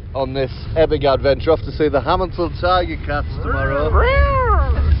Ontario on this epic adventure, off to see the Hamilton Tiger Cats tomorrow,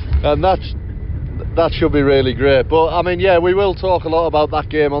 and that should be really great. But I mean, yeah, we will talk a lot about that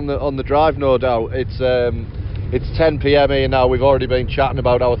game on the drive, no doubt. It's 10 p.m. here now. We've already been chatting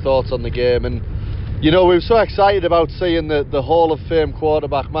about our thoughts on the game, and we were so excited about seeing the Hall of Fame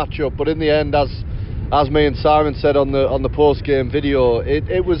quarterback matchup. But in the end, as me and Simon said on the post game video,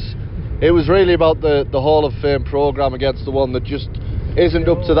 it was really about the Hall of Fame program against the one that just isn't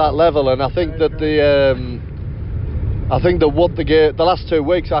up to that level. And I think that what the last 2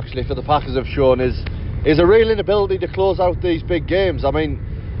 weeks actually for the Packers have shown is a real inability to close out these big games. I mean,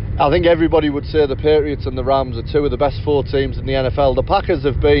 I think everybody would say the Patriots and the Rams are 2 of the best 4 teams in the NFL. The Packers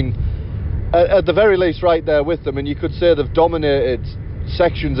have been at the very least right there with them, and you could say they've dominated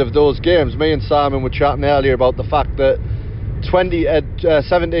sections of those games. Me and Simon were chatting earlier about the fact that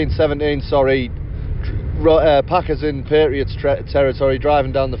 17-17, Packers in Patriots territory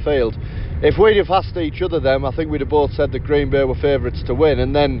driving down the field. If we'd have asked each other them, I think we'd have both said that Green Bay were favourites to win,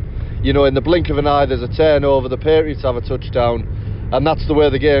 and then, in the blink of an eye there's a turnover, the Patriots have a touchdown, and that's the way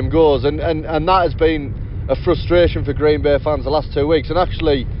the game goes, and that has been a frustration for Green Bay fans the last 2 weeks, and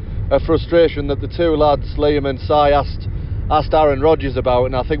actually a frustration that the 2 lads, Liam and Si, asked Aaron Rodgers about,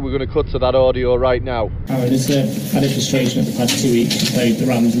 and I think we're going to cut to that audio right now. Aaron, is there added frustration of the past 2 weeks? You played the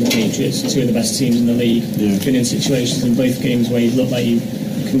Rams and the Patriots, 2 of the best teams in the league. Yeah. Been in situations in both games where you look like you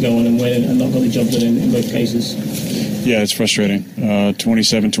can go on and win and not got the job done in both cases. Yeah, it's frustrating.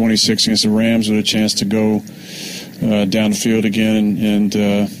 27-26 against the Rams with a chance to go down the field again and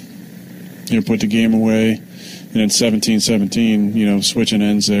put the game away. And then 17-17, switching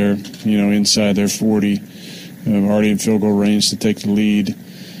ends there, inside their 40, already in field goal range to take the lead.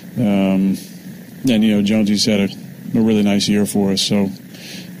 And Jonesy's had a really nice year for us. So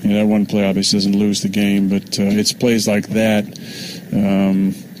that one play obviously doesn't lose the game, but it's plays like that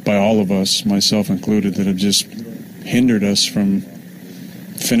by all of us, myself included, that have just hindered us from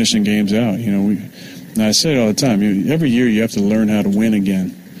finishing games out. And I say it all the time. Every year you have to learn how to win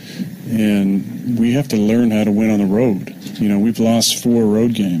again, and we have to learn how to win on the road. We've lost 4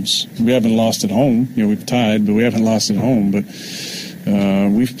 road games. We haven't lost at home. We've tied, but we haven't lost at home. But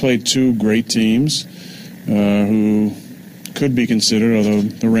we've played 2 great teams who could be considered, although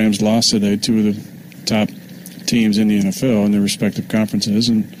the Rams lost today, 2 of the top teams in the NFL in their respective conferences,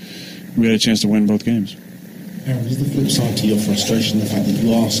 and we had a chance to win both games. Aaron, is the flip side to your frustration the fact that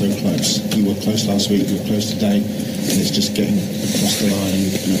you are so close? You were close last week, you were close today, and it's just getting across the line in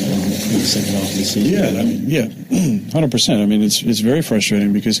the second half of the season? Yeah, 100%. I mean, it's very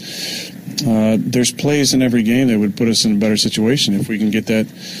frustrating because there's plays in every game that would put us in a better situation if we can get that,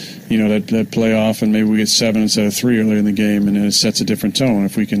 that playoff, and maybe we get 7 instead of 3 early in the game, and it sets a different tone.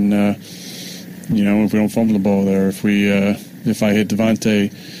 If we can, if we don't fumble the ball there, if I hit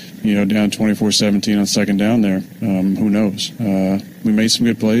Devontae, down 24-17 on second down there, who knows? We made some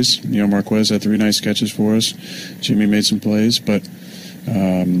good plays. Marquez had 3 nice catches for us. Jimmy made some plays, but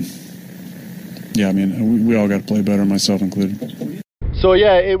we all got to play better, myself included. So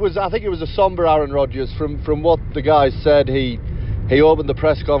I think it was a somber Aaron Rodgers. From what the guys said, he opened the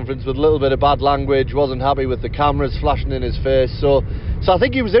press conference with a little bit of bad language, wasn't happy with the cameras flashing in his face. So I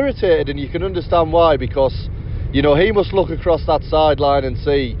think he was irritated, and you can understand why, because he must look across that sideline and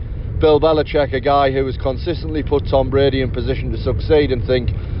see Bill Belichick, a guy who has consistently put Tom Brady in position to succeed, and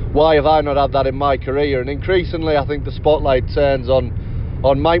think, why have I not had that in my career? And increasingly I think the spotlight turns on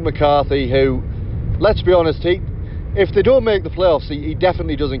Mike McCarthy, who, let's be honest, if they don't make the playoffs, he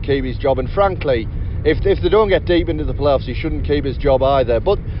definitely doesn't keep his job. And frankly, if they don't get deep into the playoffs, he shouldn't keep his job either.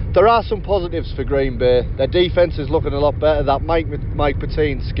 But there are some positives for Green Bay. Their defence is looking a lot better. That Mike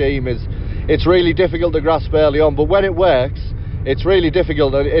Patine scheme it's really difficult to grasp early on, but when it works, it's really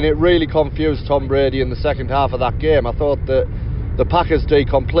difficult, and it really confused Tom Brady in the second half of that game. I thought that the Packers D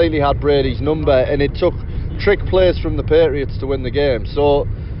completely had Brady's number, and it took trick plays from the Patriots to win the game. So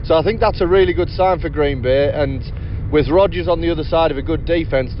I think that's a really good sign for Green Bay, and with Rodgers on the other side of a good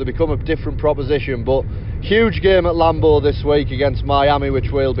defence, they become a different proposition. But huge game at Lambeau this week against Miami, which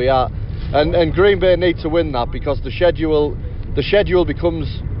we'll be at, and Green Bay need to win that, because the schedule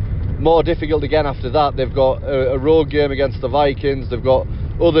becomes more difficult again after that. They've got a road game against the Vikings, they've got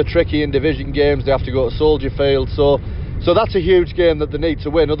other tricky in division games, they have to go to Soldier Field, so that's a huge game that they need to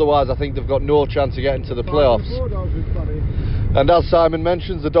win. Otherwise I think they've got no chance of getting to the playoffs. And as Simon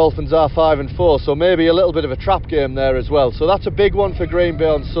mentions, the Dolphins are 5-4, so maybe a little bit of a trap game there as well. So that's a big one for Green Bay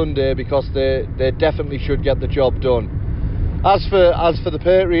on Sunday, because they definitely should get the job done. As for the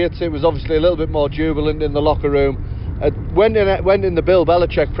Patriots, it was obviously a little bit more jubilant in the locker room. Went in the Bill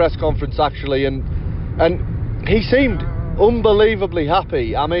Belichick press conference actually, and he seemed unbelievably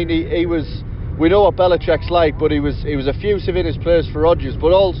happy. I mean, he was. We know what Belichick's like, but he was effusive in his praise for Rodgers.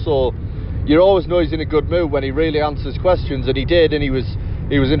 But also, you always know he's in a good mood when he really answers questions, and he did, and he was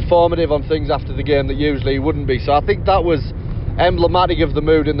informative on things after the game that usually he wouldn't be. So I think that was emblematic of the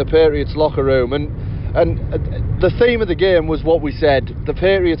mood in the Patriots locker room. And the theme of the game was what we said. The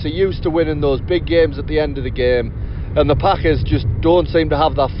Patriots are used to winning those big games at the end of the game, and the Packers just don't seem to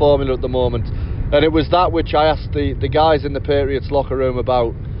have that formula at the moment. And it was that which I asked the guys in the Patriots locker room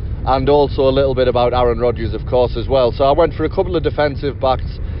about, and also a little bit about Aaron Rodgers, of course, as well. So I went for a couple of defensive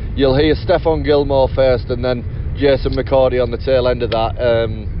backs. You'll hear Stefon Gilmore first, and then Jason McCourty on the tail end of that.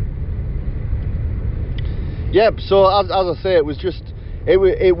 So as I say, it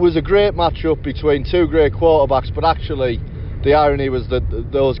was a great matchup between 2 great quarterbacks, but actually the irony was that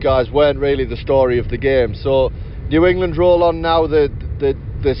those guys weren't really the story of the game. So New England roll on now. They're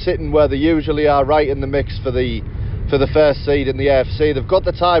sitting where they usually are, right in the mix for the first seed in the AFC. They've got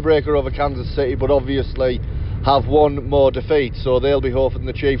the tiebreaker over Kansas City, but obviously have one more defeat, so they'll be hoping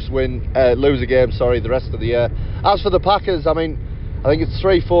the Chiefs lose a game the rest of the year. As for the Packers, I mean, I think it's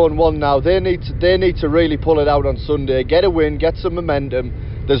 3-4-1 now. They need to really pull it out on Sunday, get a win, get some momentum.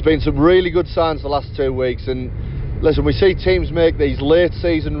 There's been some really good signs the last 2 weeks, and listen, we see teams make these late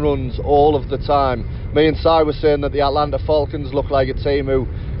season runs all of the time. Me and Si were saying that the Atlanta Falcons look like a team who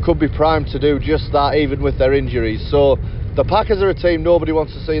could be primed to do just that, even with their injuries. So the Packers are a team nobody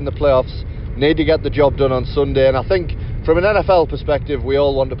wants to see in the playoffs, need to get the job done on Sunday, and I think from an NFL perspective we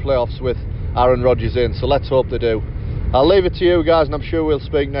all want the playoffs with Aaron Rodgers in, so let's hope they do. I'll leave it to you guys, and I'm sure we'll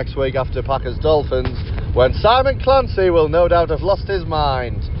speak next week after Packers Dolphins, when Simon Clancy will no doubt have lost his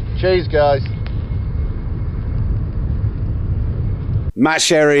mind. Cheers, guys. Matt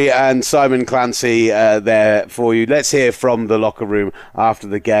Sherry and Simon Clancy there for you. Let's hear from the locker room after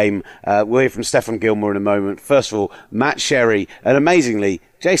the game. We'll hear from Stefon Gilmore in a moment. First of all, Matt Sherry, and amazingly,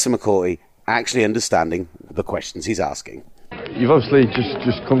 Jason McCourty actually understanding the questions he's asking. You've obviously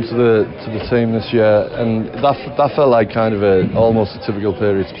just come to the team this year, and that felt like kind of almost a typical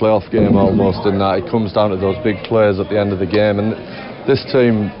Patriots playoff game almost, in that it comes down to those big plays at the end of the game, and this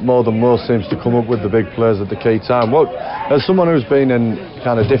team more than most seems to come up with the big plays at the key time. What, as someone who's been in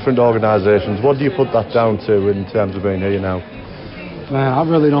kind of different organisations, what do you put that down to in terms of being here now? Man, I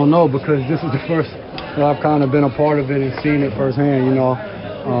really don't know, because this is the first that I've kind of been a part of it and seen it firsthand, you know.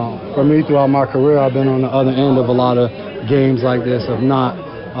 For me, throughout my career, I've been on the other end of a lot of games like this, of not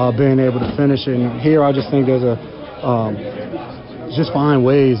being able to finish it. And here, I just think there's just find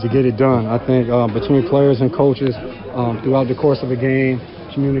ways to get it done. I think between players and coaches throughout the course of a game,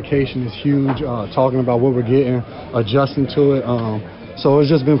 communication is huge, talking about what we're getting, adjusting to it. So it's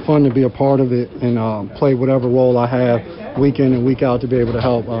just been fun to be a part of it and play whatever role I have week in and week out to be able to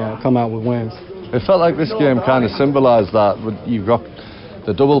help come out with wins. It felt like this game kind of symbolised that. You've got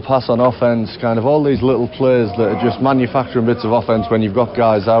the double pass on offense, kind of all these little plays that are just manufacturing bits of offense when you've got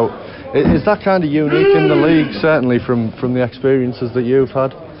guys out. Is that kind of unique in the league, certainly from the experiences that you've had?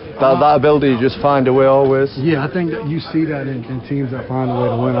 That ability to just find a way always? Yeah, I think that you see that in teams that find a way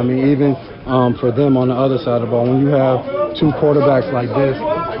to win. I mean, even for them on the other side of the ball, when you have two quarterbacks like this,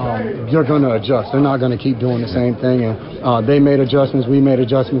 you're going to adjust. They're not going to keep doing the same thing. And they made adjustments, we made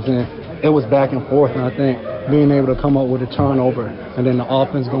adjustments, and it was back and forth. And I think being able to come up with a turnover and then the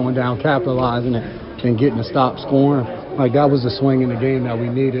offense going down, capitalizing it, and getting to stop scoring, like that was the swing in the game that we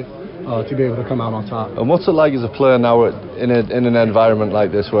needed to be able to come out on top. And what's it like as a player now in an environment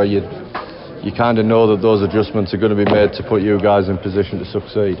like this, where you kind of know that those adjustments are going to be made to put you guys in position to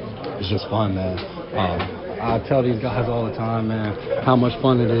succeed? It's just fun, man. I tell these guys all the time, man, how much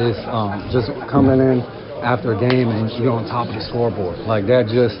fun it is just coming in after a game and you're on top of the scoreboard. Like that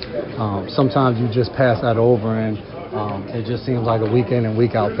just, sometimes you just pass that over, and it just seems like a week in and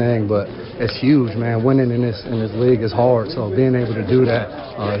week out thing, but it's huge, man. Winning in this league is hard, so being able to do that,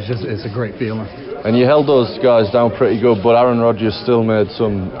 it's a great feeling. And you held those guys down pretty good, but Aaron Rodgers still made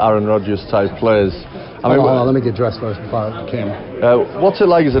some Aaron Rodgers type plays. I mean, let me get dressed first before I can. What's it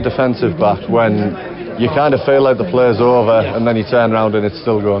like as a defensive back when you kind of feel like the play's over and then you turn around and it's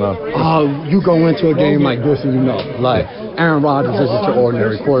still going on? You go into a game like this and you know, like Aaron Rodgers isn't your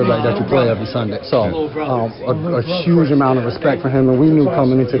ordinary quarterback that you play every Sunday. So a huge amount of respect for him, and we knew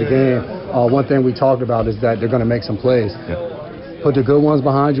coming into the game, one thing we talked about is that they're going to make some plays. Put the good ones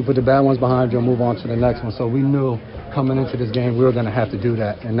behind you, put the bad ones behind you, and move on to the next one. So we knew coming into this game we were going to have to do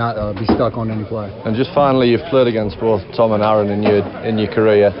that and not be stuck on any play. And just finally, you've played against both Tom and Aaron in your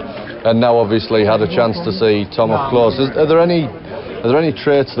career, and now obviously had a chance to see Tom up close. Are there any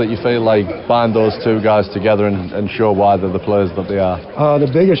traits that you feel like bind those two guys together and show why they're the players that they are? The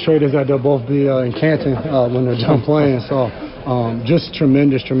biggest trait is that they'll both be in Canton when they're done playing. So just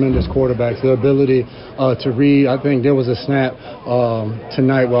tremendous quarterbacks. Their ability to read. I think there was a snap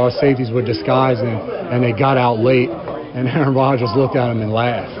tonight where our safeties were disguising and they got out late, and Aaron Rodgers looked at them and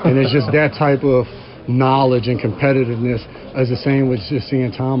laughed. And it's just that type of knowledge and competitiveness as the same with just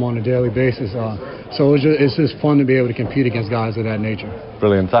seeing Tom on a daily basis. So it's just fun to be able to compete against guys of that nature.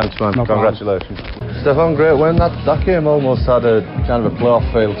 Brilliant. Thanks, man. No Congratulations. Stefon, great win. That game almost had a kind of a playoff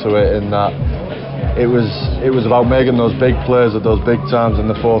feel to it, in that it was about making those big plays at those big times in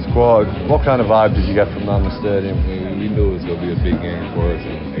the fourth quarter. What kind of vibe did you get from that in the stadium? We knew it was going to be a big game for us,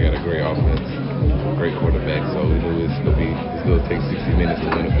 and they got a great offense, great quarterback, so we knew it's going to take 60 minutes to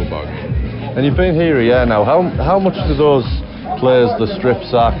win a football game. And you've been here a year now. How much do those plays, the strip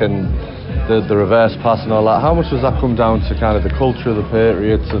sack and the reverse pass and all that, how much does that come down to kind of the culture of the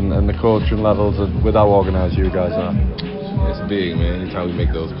Patriots and the coaching levels and with how organised you guys are? It's big, man. Anytime we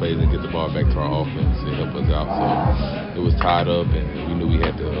make those plays and get the ball back to our offense, it helps us out. So it was tied up, and we knew we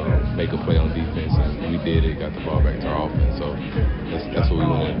had to make a play on defense, and we did it, got the ball back to our offense. So that's what we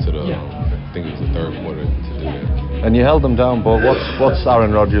went into I think it was the third quarter to do that. And you held them down, but what's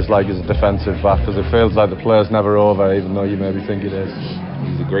Aaron Rodgers like as a defensive back? Because it feels like the play's never over, even though you maybe think it is.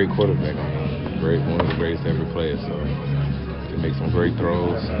 He's a great quarterback. One of the greatest ever players. So he makes some great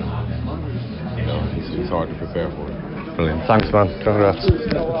throws. He's hard to prepare for. Brilliant. Thanks, man.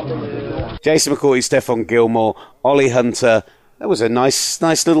 Congrats. Jason McCourty, Stefon Gilmore, Ollie Hunter. That was a nice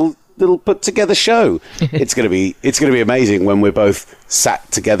little put together show. It's gonna be amazing when we're both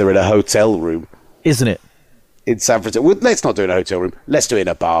sat together in a hotel room, isn't it? In San Francisco. Well, let's not do it in a hotel room. Let's do it in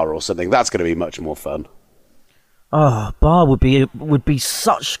a bar or something. That's going to be much more fun. Oh, bar would be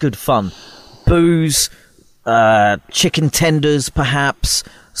such good fun. Booze, chicken tenders, perhaps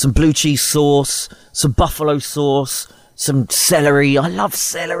some blue cheese sauce, some buffalo sauce, some celery. I love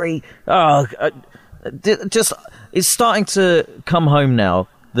celery. Oh, just it's starting to come home now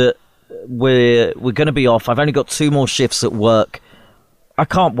that we're going to be off. I've only got 2 more shifts at work. I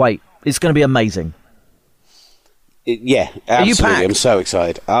can't wait. It's going to be amazing. Yeah, absolutely. Are you packed? I'm so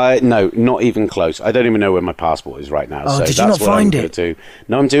excited. No, not even close. I don't even know where my passport is right now. Oh, so did you that's not what find I'm it? Gonna do.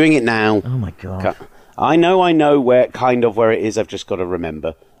 No, I'm doing it now. Oh my god! I know where it is. I've just got to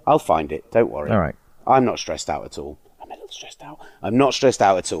remember. I'll find it. Don't worry. All right. I'm not stressed out at all. I'm a little stressed out. I'm not stressed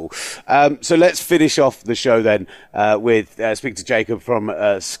out at all. So let's finish off the show then with speaking to Jacob from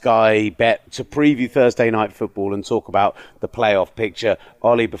Sky Bet to preview Thursday night football and talk about the playoff picture.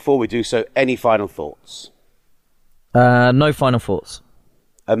 Ollie, before we do so, any final thoughts? No final thoughts.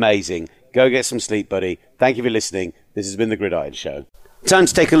 Amazing. Go get some sleep, buddy. Thank you for listening. This has been the Gridiron Show. Time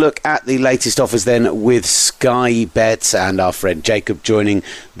to take a look at the latest offers then with Sky Bet and our friend Jacob joining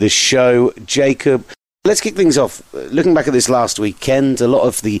the show. Jacob, let's kick things off. Looking back at this last weekend, a lot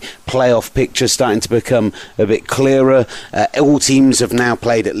of the playoff picture starting to become a bit clearer. All teams have now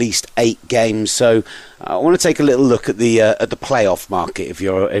played at least 8 games, so I want to take a little look at the playoff market if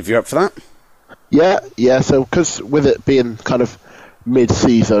you're up for that. Yeah. So because with it being kind of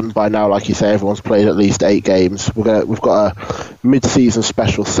mid-season by now, like you say, everyone's played at least 8 games. We've got a mid-season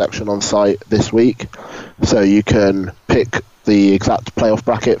special section on site this week, so you can pick the exact playoff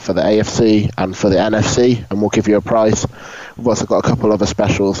bracket for the AFC and for the NFC, and we'll give you a price. We've also got a couple other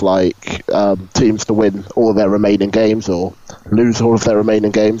specials like teams to win all their remaining games or lose all of their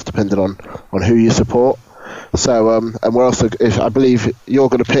remaining games, depending on who you support. So, and we're also, I believe you're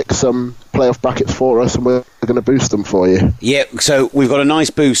going to pick some playoff brackets for us, and we're going to boost them for you. Yeah, so we've got a nice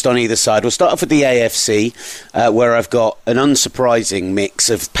boost on either side. We'll start off with the AFC, where I've got an unsurprising mix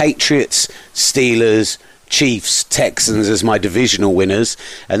of Patriots, Steelers, Chiefs, Texans as my divisional winners,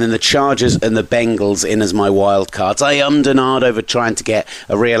 and then the Chargers and the Bengals in as my wild cards. I ummed and ahed over trying to get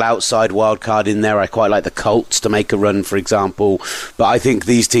a real outside wild card in there. I quite like the Colts to make a run, for example, but I think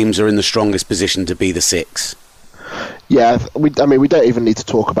these teams are in the strongest position to be the 6. Yeah, we don't even need to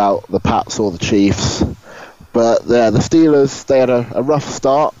talk about the Pats or the Chiefs, but the Steelers, they had a rough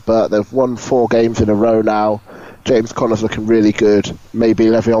start, but they've won 4 games in a row now. James Conner's looking really good. Maybe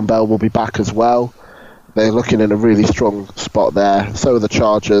Le'Veon Bell will be back as well. They're looking in a really strong spot there. So are the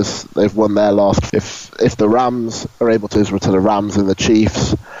Chargers. They've won their last. If the Rams are able to lose to the Rams and the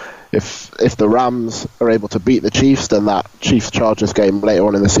Chiefs, if the Rams are able to beat the Chiefs, then that Chiefs-Chargers game later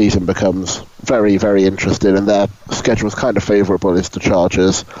on in the season becomes very, very interesting, and their schedule's kind of favourable is the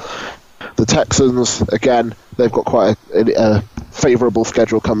Chargers. The Texans, again, they've got quite a favourable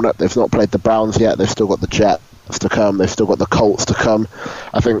schedule coming up. They've not played the Browns yet. They've still got the Jets to come. They've still got the Colts to come.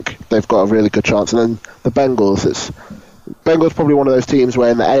 I think they've got a really good chance. And then the Bengals, Bengals probably one of those teams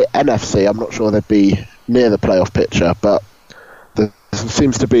where in the NFC, I'm not sure they'd be near the playoff picture, but there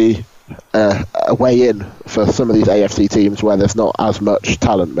seems to be a way in for some of these AFC teams where there's not as much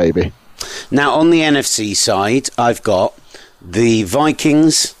talent, maybe. Now, on the NFC side, I've got the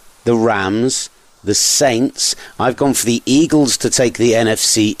Vikings, the Rams, the Saints. I've gone for the Eagles to take the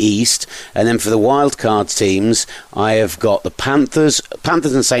NFC East, and then for the wildcard teams, I have got the Panthers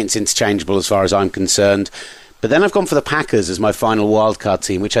and Saints interchangeable as far as I'm concerned. But then I've gone for the Packers as my final wildcard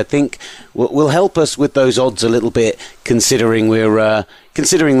team, which I think will help us with those odds a little bit, considering that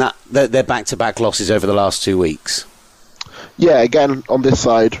they're back-to-back losses over the last 2 weeks. Yeah, again, on this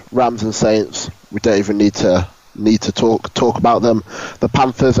side, Rams and Saints, we don't even need to talk about them. The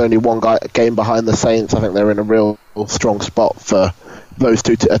Panthers only one game behind the Saints. I think they're in a real strong spot for those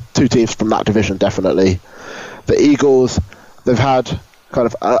two teams from that division, definitely. The Eagles, they've had kind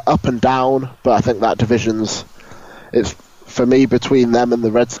of up and down, but I think that division's, it's for me between them and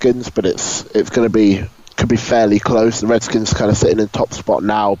the Redskins, but it's going to could be fairly close. The Redskins kind of sitting in top spot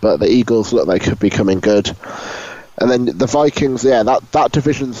now, but the Eagles look like they could be coming good. And then the Vikings, yeah, that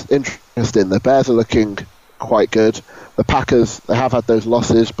division's interesting. The Bears are looking quite good. The Packers, they have had those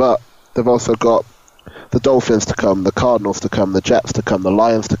losses, but they've also got the Dolphins to come, the Cardinals to come, the Jets to come, the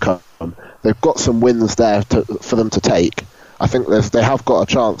Lions to come. They've got some wins there for them to take. I think they have got a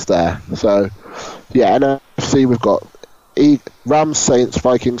chance there. So, yeah, NFC, we've got Rams, Saints,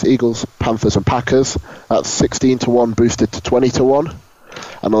 Vikings, Eagles, Panthers and Packers. That's 16-1 boosted to 20-1.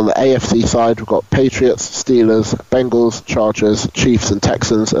 And on the AFC side, we've got Patriots, Steelers, Bengals, Chargers, Chiefs and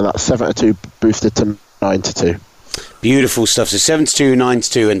Texans, and that's 7-2 boosted to 9-2. Beautiful stuff. So 7-2,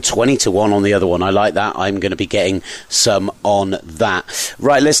 9-2 and 20-1 on the other one. I like that. I'm going to be getting some on that.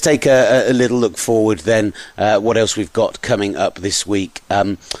 Right, let's take a little look forward then. What else we've got coming up this week?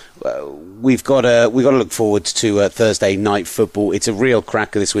 We've got to look forward to Thursday night football. It's a real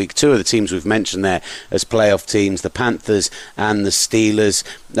cracker this week. Two of the teams we've mentioned there as playoff teams, the Panthers and the Steelers.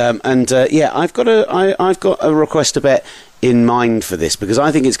 I've got a request to bet in mind for this because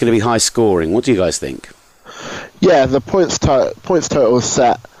I think it's going to be high scoring. What do you guys think? Yeah, the points total is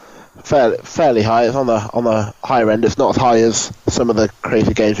set fairly high. It's on the higher end. It's not as high as some of the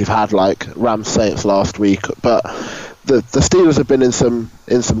crazy games we've had, like Rams Saints last week. But the Steelers have been in some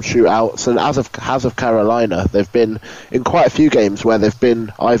shootouts, and as of Carolina, they've been in quite a few games where they've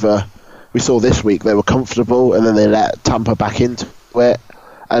been either. We saw this week they were comfortable, and then they let Tampa back into it.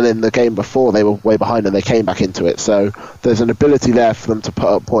 And in the game before, they were way behind and they came back into it. So there's an ability there for them to put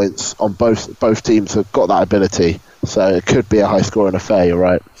up points on both teams have got that ability. So it could be a high-scoring affair, you're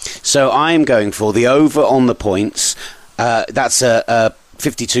right. So I'm going for the over on the points. That's a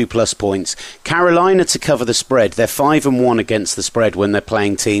 52-plus points. Carolina to cover the spread. They're 5-1 against the spread when they're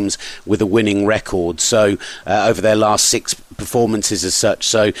playing teams with a winning record. So over their last 6 performances as such.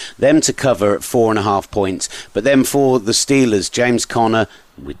 So them to cover at 4.5 points. But then for the Steelers, James Conner,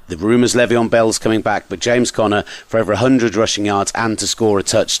 with the rumours Le'Veon Bell's coming back, but James Conner for over 100 rushing yards and to score a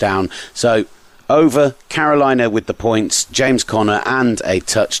touchdown. So over Carolina with the points, James Conner and a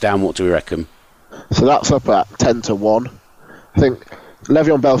touchdown. What do we reckon? So that's up at 10-1. I think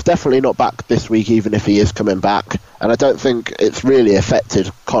Le'Veon Bell's definitely not back this week, even if he is coming back. And I don't think it's really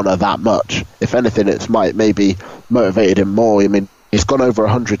affected Conner that much. If anything, it's maybe motivated him more. I mean, he's gone over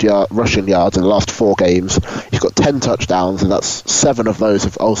 100 rushing yards in the last 4 games. He's got 10 touchdowns, and that's 7 of those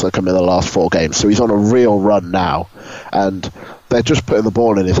have also come in the last 4 games. So he's on a real run now. And they're just putting the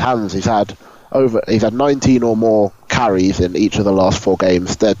ball in his hands. He's had 19 or more carries in each of the last 4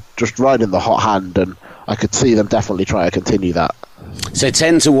 games. They're just riding the hot hand, and I could see them definitely try to continue that. So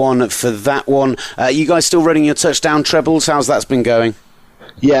 10-1 for that one. You guys still running your touchdown trebles? How's that been going?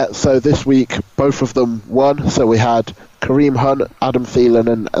 Yeah, so this week both of them won. So we had Kareem Hunt, Adam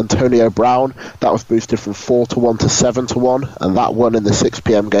Thielen and Antonio Brown. That was boosted from 4-1 to 7-1, and that won in the 6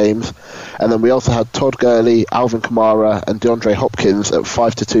 p.m. games. And then we also had Todd Gurley, Alvin Kamara and DeAndre Hopkins at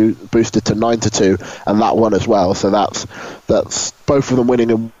 5-2 boosted to 9-2, and that won as well. So that's both of them winning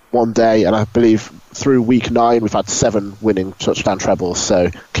in one day, and I believe through week 9 we've had 7 winning touchdown trebles, so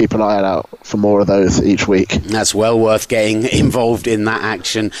keep an eye out for more of those each week. That's well worth getting involved in that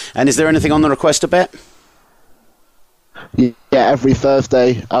action. And is there anything on the request to bet? Yeah, every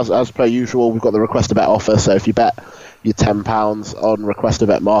Thursday, as per usual, we've got the request to bet offer. So if you bet your £10 on request to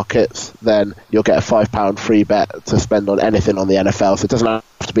bet markets, then you'll get a £5 free bet to spend on anything on the NFL. So it doesn't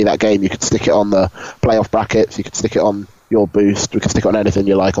have to be that game. You could stick it on the playoff brackets, you could stick it on your boost, we can stick it on anything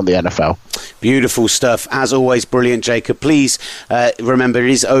you like on the NFL. Beautiful stuff. As always, brilliant, Jacob. Please remember, it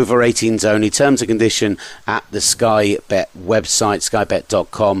is over 18s only. Terms and condition at the Sky Bet website,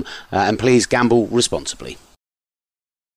 skybet.com. And please gamble responsibly.